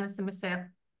buy in one SMSF?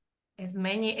 As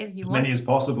many as you want. As many as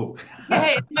possible.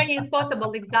 Yeah, as many as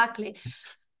possible, exactly.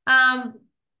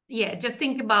 Yeah, just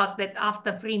think about that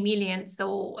after 3 million.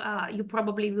 So you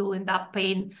probably will end up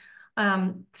paying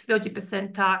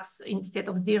 30% tax instead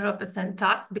of 0%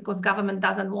 tax, because government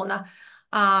doesn't want to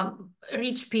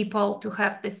rich people to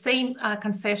have the same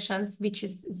concessions, which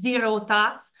is 0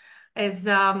 tax as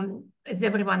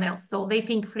everyone else. So they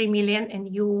think 3 million and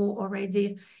you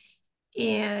already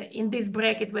in this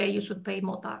bracket where you should pay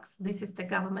more tax. This is the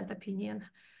government opinion.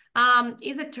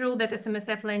 Is it true that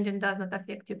SMSF lending does not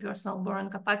affect your personal borrowing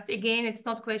capacity? Again, it's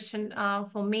not question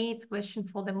for me, it's question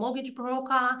for the mortgage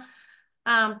broker.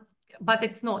 But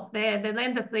it's not. The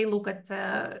lenders, they look at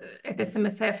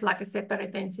SMSF like a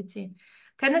separate entity.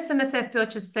 Can SMSF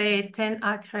purchase, say,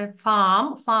 10-acre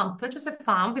purchase a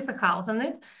farm with a house on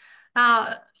it?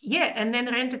 Yeah, and then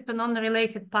rent it to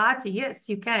non-related party. Yes,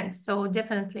 you can. So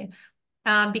definitely.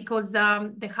 Because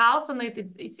the house on it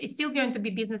is still going to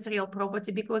be business real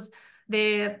property, because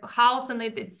the house on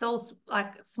it, it's so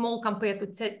like small compared to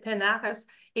 10 acres.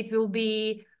 It will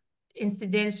be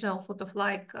incidental, sort of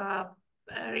like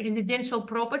residential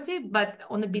property, but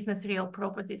on a business real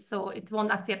property. So it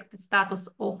won't affect the status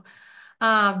of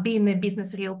being a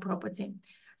business real property.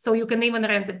 So you can even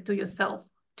rent it to yourself,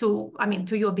 to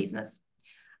your business.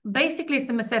 Basically,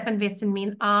 SMSF investing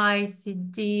mean I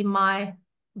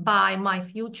buy my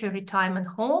future retirement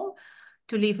home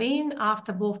to live in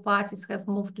after both parties have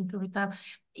moved into retirement.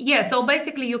 Yeah, so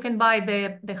basically you can buy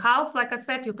the house, like I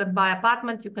said, you can buy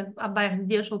apartment, you can buy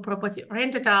residential property,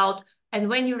 rent it out, and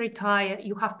when you retire,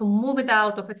 you have to move it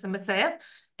out of SMSF,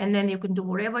 and then you can do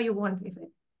whatever you want with it.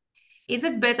 Is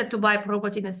it better to buy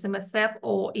property in a SMSF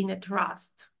or in a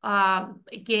trust?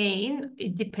 Again,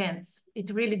 it depends.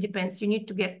 It really depends. You need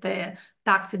to get the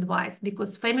tax advice,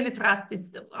 because family trust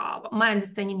is, my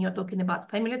understanding, you're talking about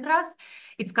family trust.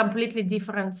 It's completely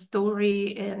different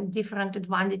story and different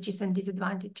advantages and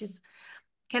disadvantages.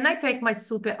 Can I take my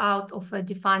super out of a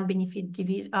defined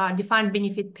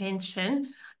benefit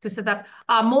pension to set up?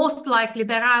 Most likely,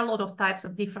 there are a lot of types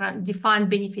of different defined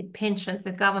benefit pensions,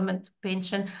 the government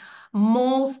pension.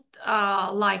 Most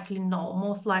likely, no.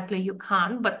 Most likely you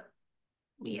can't, but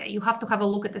yeah, you have to have a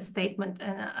look at the statement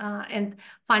and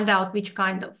find out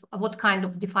what kind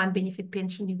of defined benefit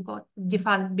pension you've got,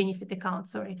 defined benefit account,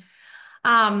 sorry.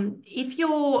 If you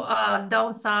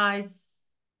downsize,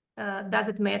 does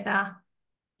it matter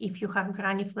if you have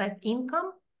granny flat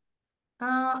income?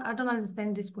 I don't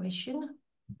understand this question.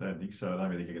 I don't think so. I don't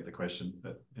really get the question,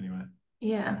 but anyway.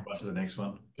 Yeah. Move on to the next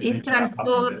one. Is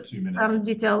transfer some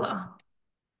detail?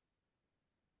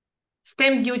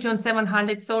 Stamp duty on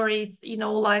 700. Sorry, it's you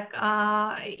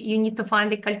need to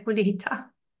find a calculator.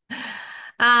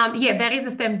 Yeah, there is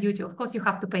a stamp duty. Of course, you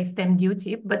have to pay stamp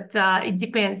duty, but it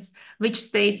depends which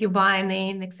state you're buying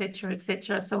in, etc.,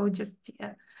 etc. So just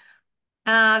yeah.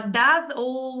 Does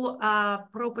all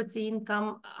property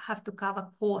income have to cover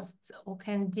costs, or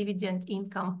can dividend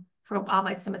income from our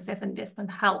SMSF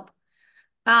investment help?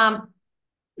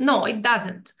 No, it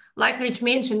doesn't. Like Rich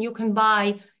mentioned, you can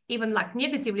buy even like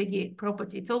negatively geared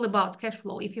property. It's all about cash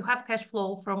flow. If you have cash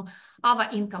flow from other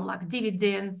income like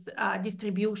dividends,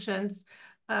 distributions,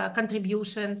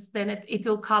 contributions, then it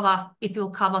will cover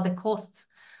the costs.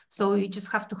 So you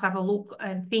just have to have a look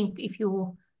and think if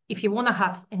you want to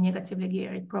have a negatively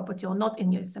geared property or not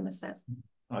in your SMSF.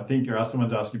 I think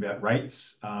someone's asking about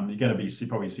rates. You're going to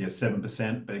probably see a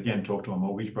 7%, but again, talk to a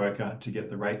mortgage broker to get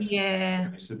the rates. Yeah,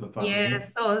 super fun. Yeah.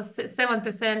 So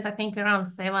 7%, I think around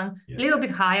 7%, a little bit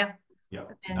higher. Yeah.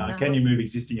 Can you move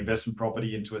existing investment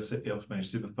property into a self-managed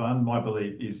super fund? My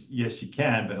belief is yes, you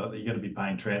can, but you're going to be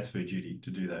paying transfer duty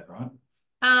to do that, right?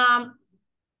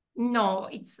 No,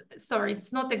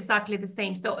 it's not exactly the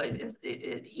same. So if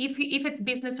it's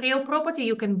business real property,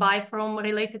 you can buy from a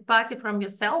related party, from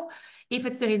yourself. If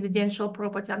it's a residential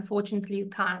property, unfortunately, you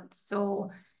can't.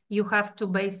 So you have to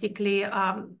basically,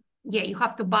 you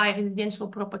have to buy residential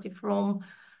property from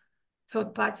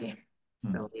third party.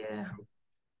 So yeah.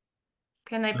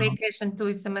 Can I pay cash into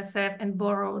SMSF and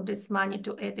borrow this money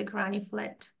to add a granny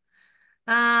flat?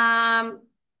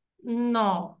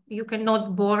 No, you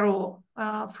cannot borrow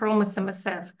from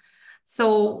SMSF.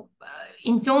 So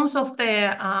in terms of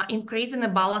the increase in the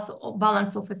balance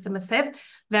of SMSF,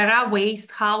 there are ways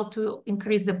how to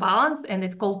increase the balance, and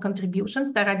it's called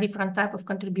contributions. There are different types of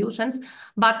contributions,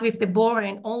 but with the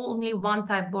borrowing, only one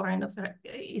type borrowing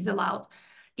is allowed.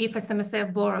 If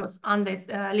SMSF borrows under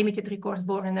limited recourse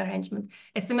borrowing arrangement,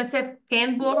 SMSF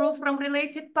can borrow from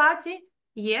related party,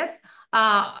 yes.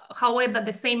 However,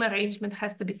 the same arrangement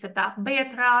has to be set up by a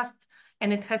trust,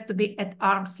 and it has to be at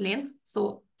arm's length.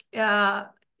 So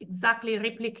exactly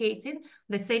replicating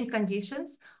the same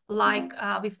conditions like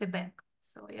with the bank.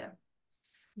 So yeah.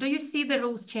 Do you see the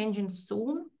rules changing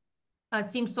soon?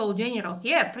 Seems so generous.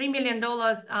 Yeah, $3 million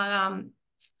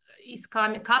is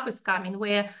coming. Cap is coming,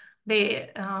 where the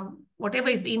whatever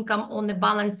is income on the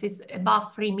balance is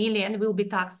above 3 million will be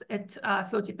taxed at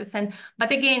 30%.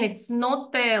 But again, it's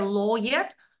not the law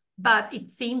yet, but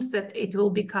it seems that it will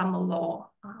become a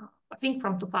law I think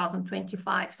from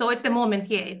 2025. So at the moment,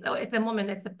 yeah, at the moment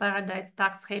it's a paradise,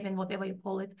 tax haven, whatever you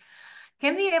call it.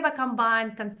 Can we ever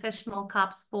combine concessional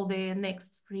caps for the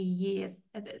next 3 years?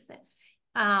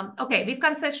 Okay, with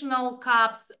concessional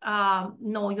caps,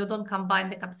 no, you don't combine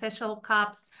the concessional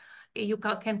caps. You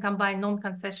can combine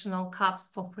non-concessional caps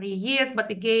for 3 years, but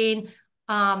again,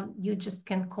 you just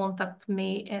can contact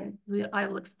me and I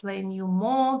will explain you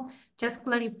more. Just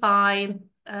clarify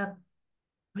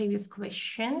previous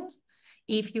question.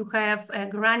 If you have a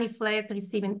granny flat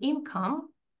receiving income,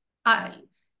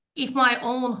 if my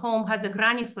own home has a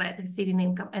granny flat receiving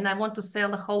income and I want to sell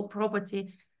the whole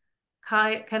property,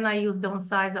 can I use the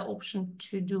downsizer option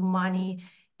to do money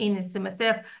in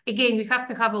SMSF? Again, we have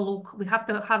to have a look. We have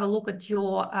to have a look at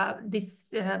your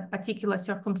this particular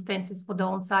circumstances for the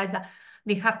downsizer.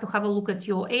 We have to have a look at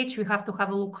your age. We have to have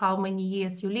a look how many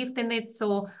years you lived in it.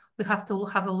 So we have to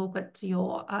have a look at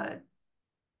your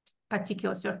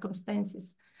particular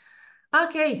circumstances.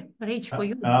 Okay, Rich, for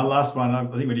you. Last one. I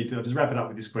think we need to just wrap it up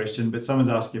with this question, but someone's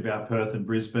asking about Perth and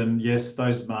Brisbane. Yes,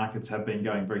 those markets have been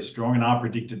going very strong and are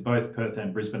predicted, both Perth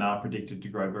and Brisbane are predicted to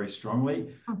grow very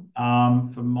strongly.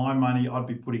 For my money, I'd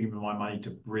be putting my money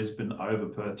to Brisbane over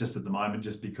Perth just at the moment,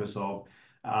 just because of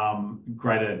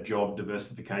greater job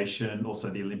diversification, also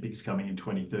the Olympics coming in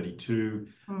 2032,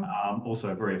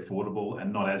 also very affordable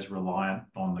and not as reliant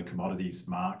on the commodities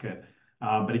market.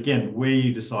 But again, where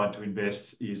you decide to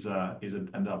invest is a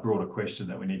broader question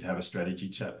that we need to have a strategy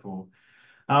chat for.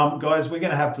 Guys, we're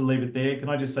going to have to leave it there. Can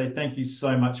I just say thank you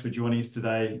so much for joining us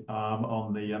today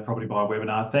on the Property Buyer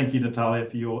webinar. Thank you, Natalia,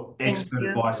 for your expert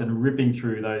advice and ripping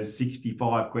through those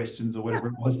 65 questions or whatever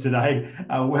it was today.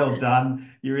 Well done.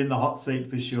 You're in the hot seat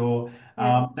for sure.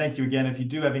 Thank you again. If you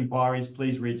do have inquiries,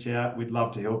 please reach out. We'd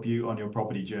love to help you on your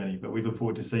property journey, but we look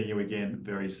forward to seeing you again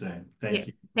very soon. Thank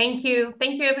you. Thank you.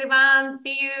 Thank you, everyone.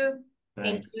 See you.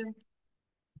 Thanks. Thank you.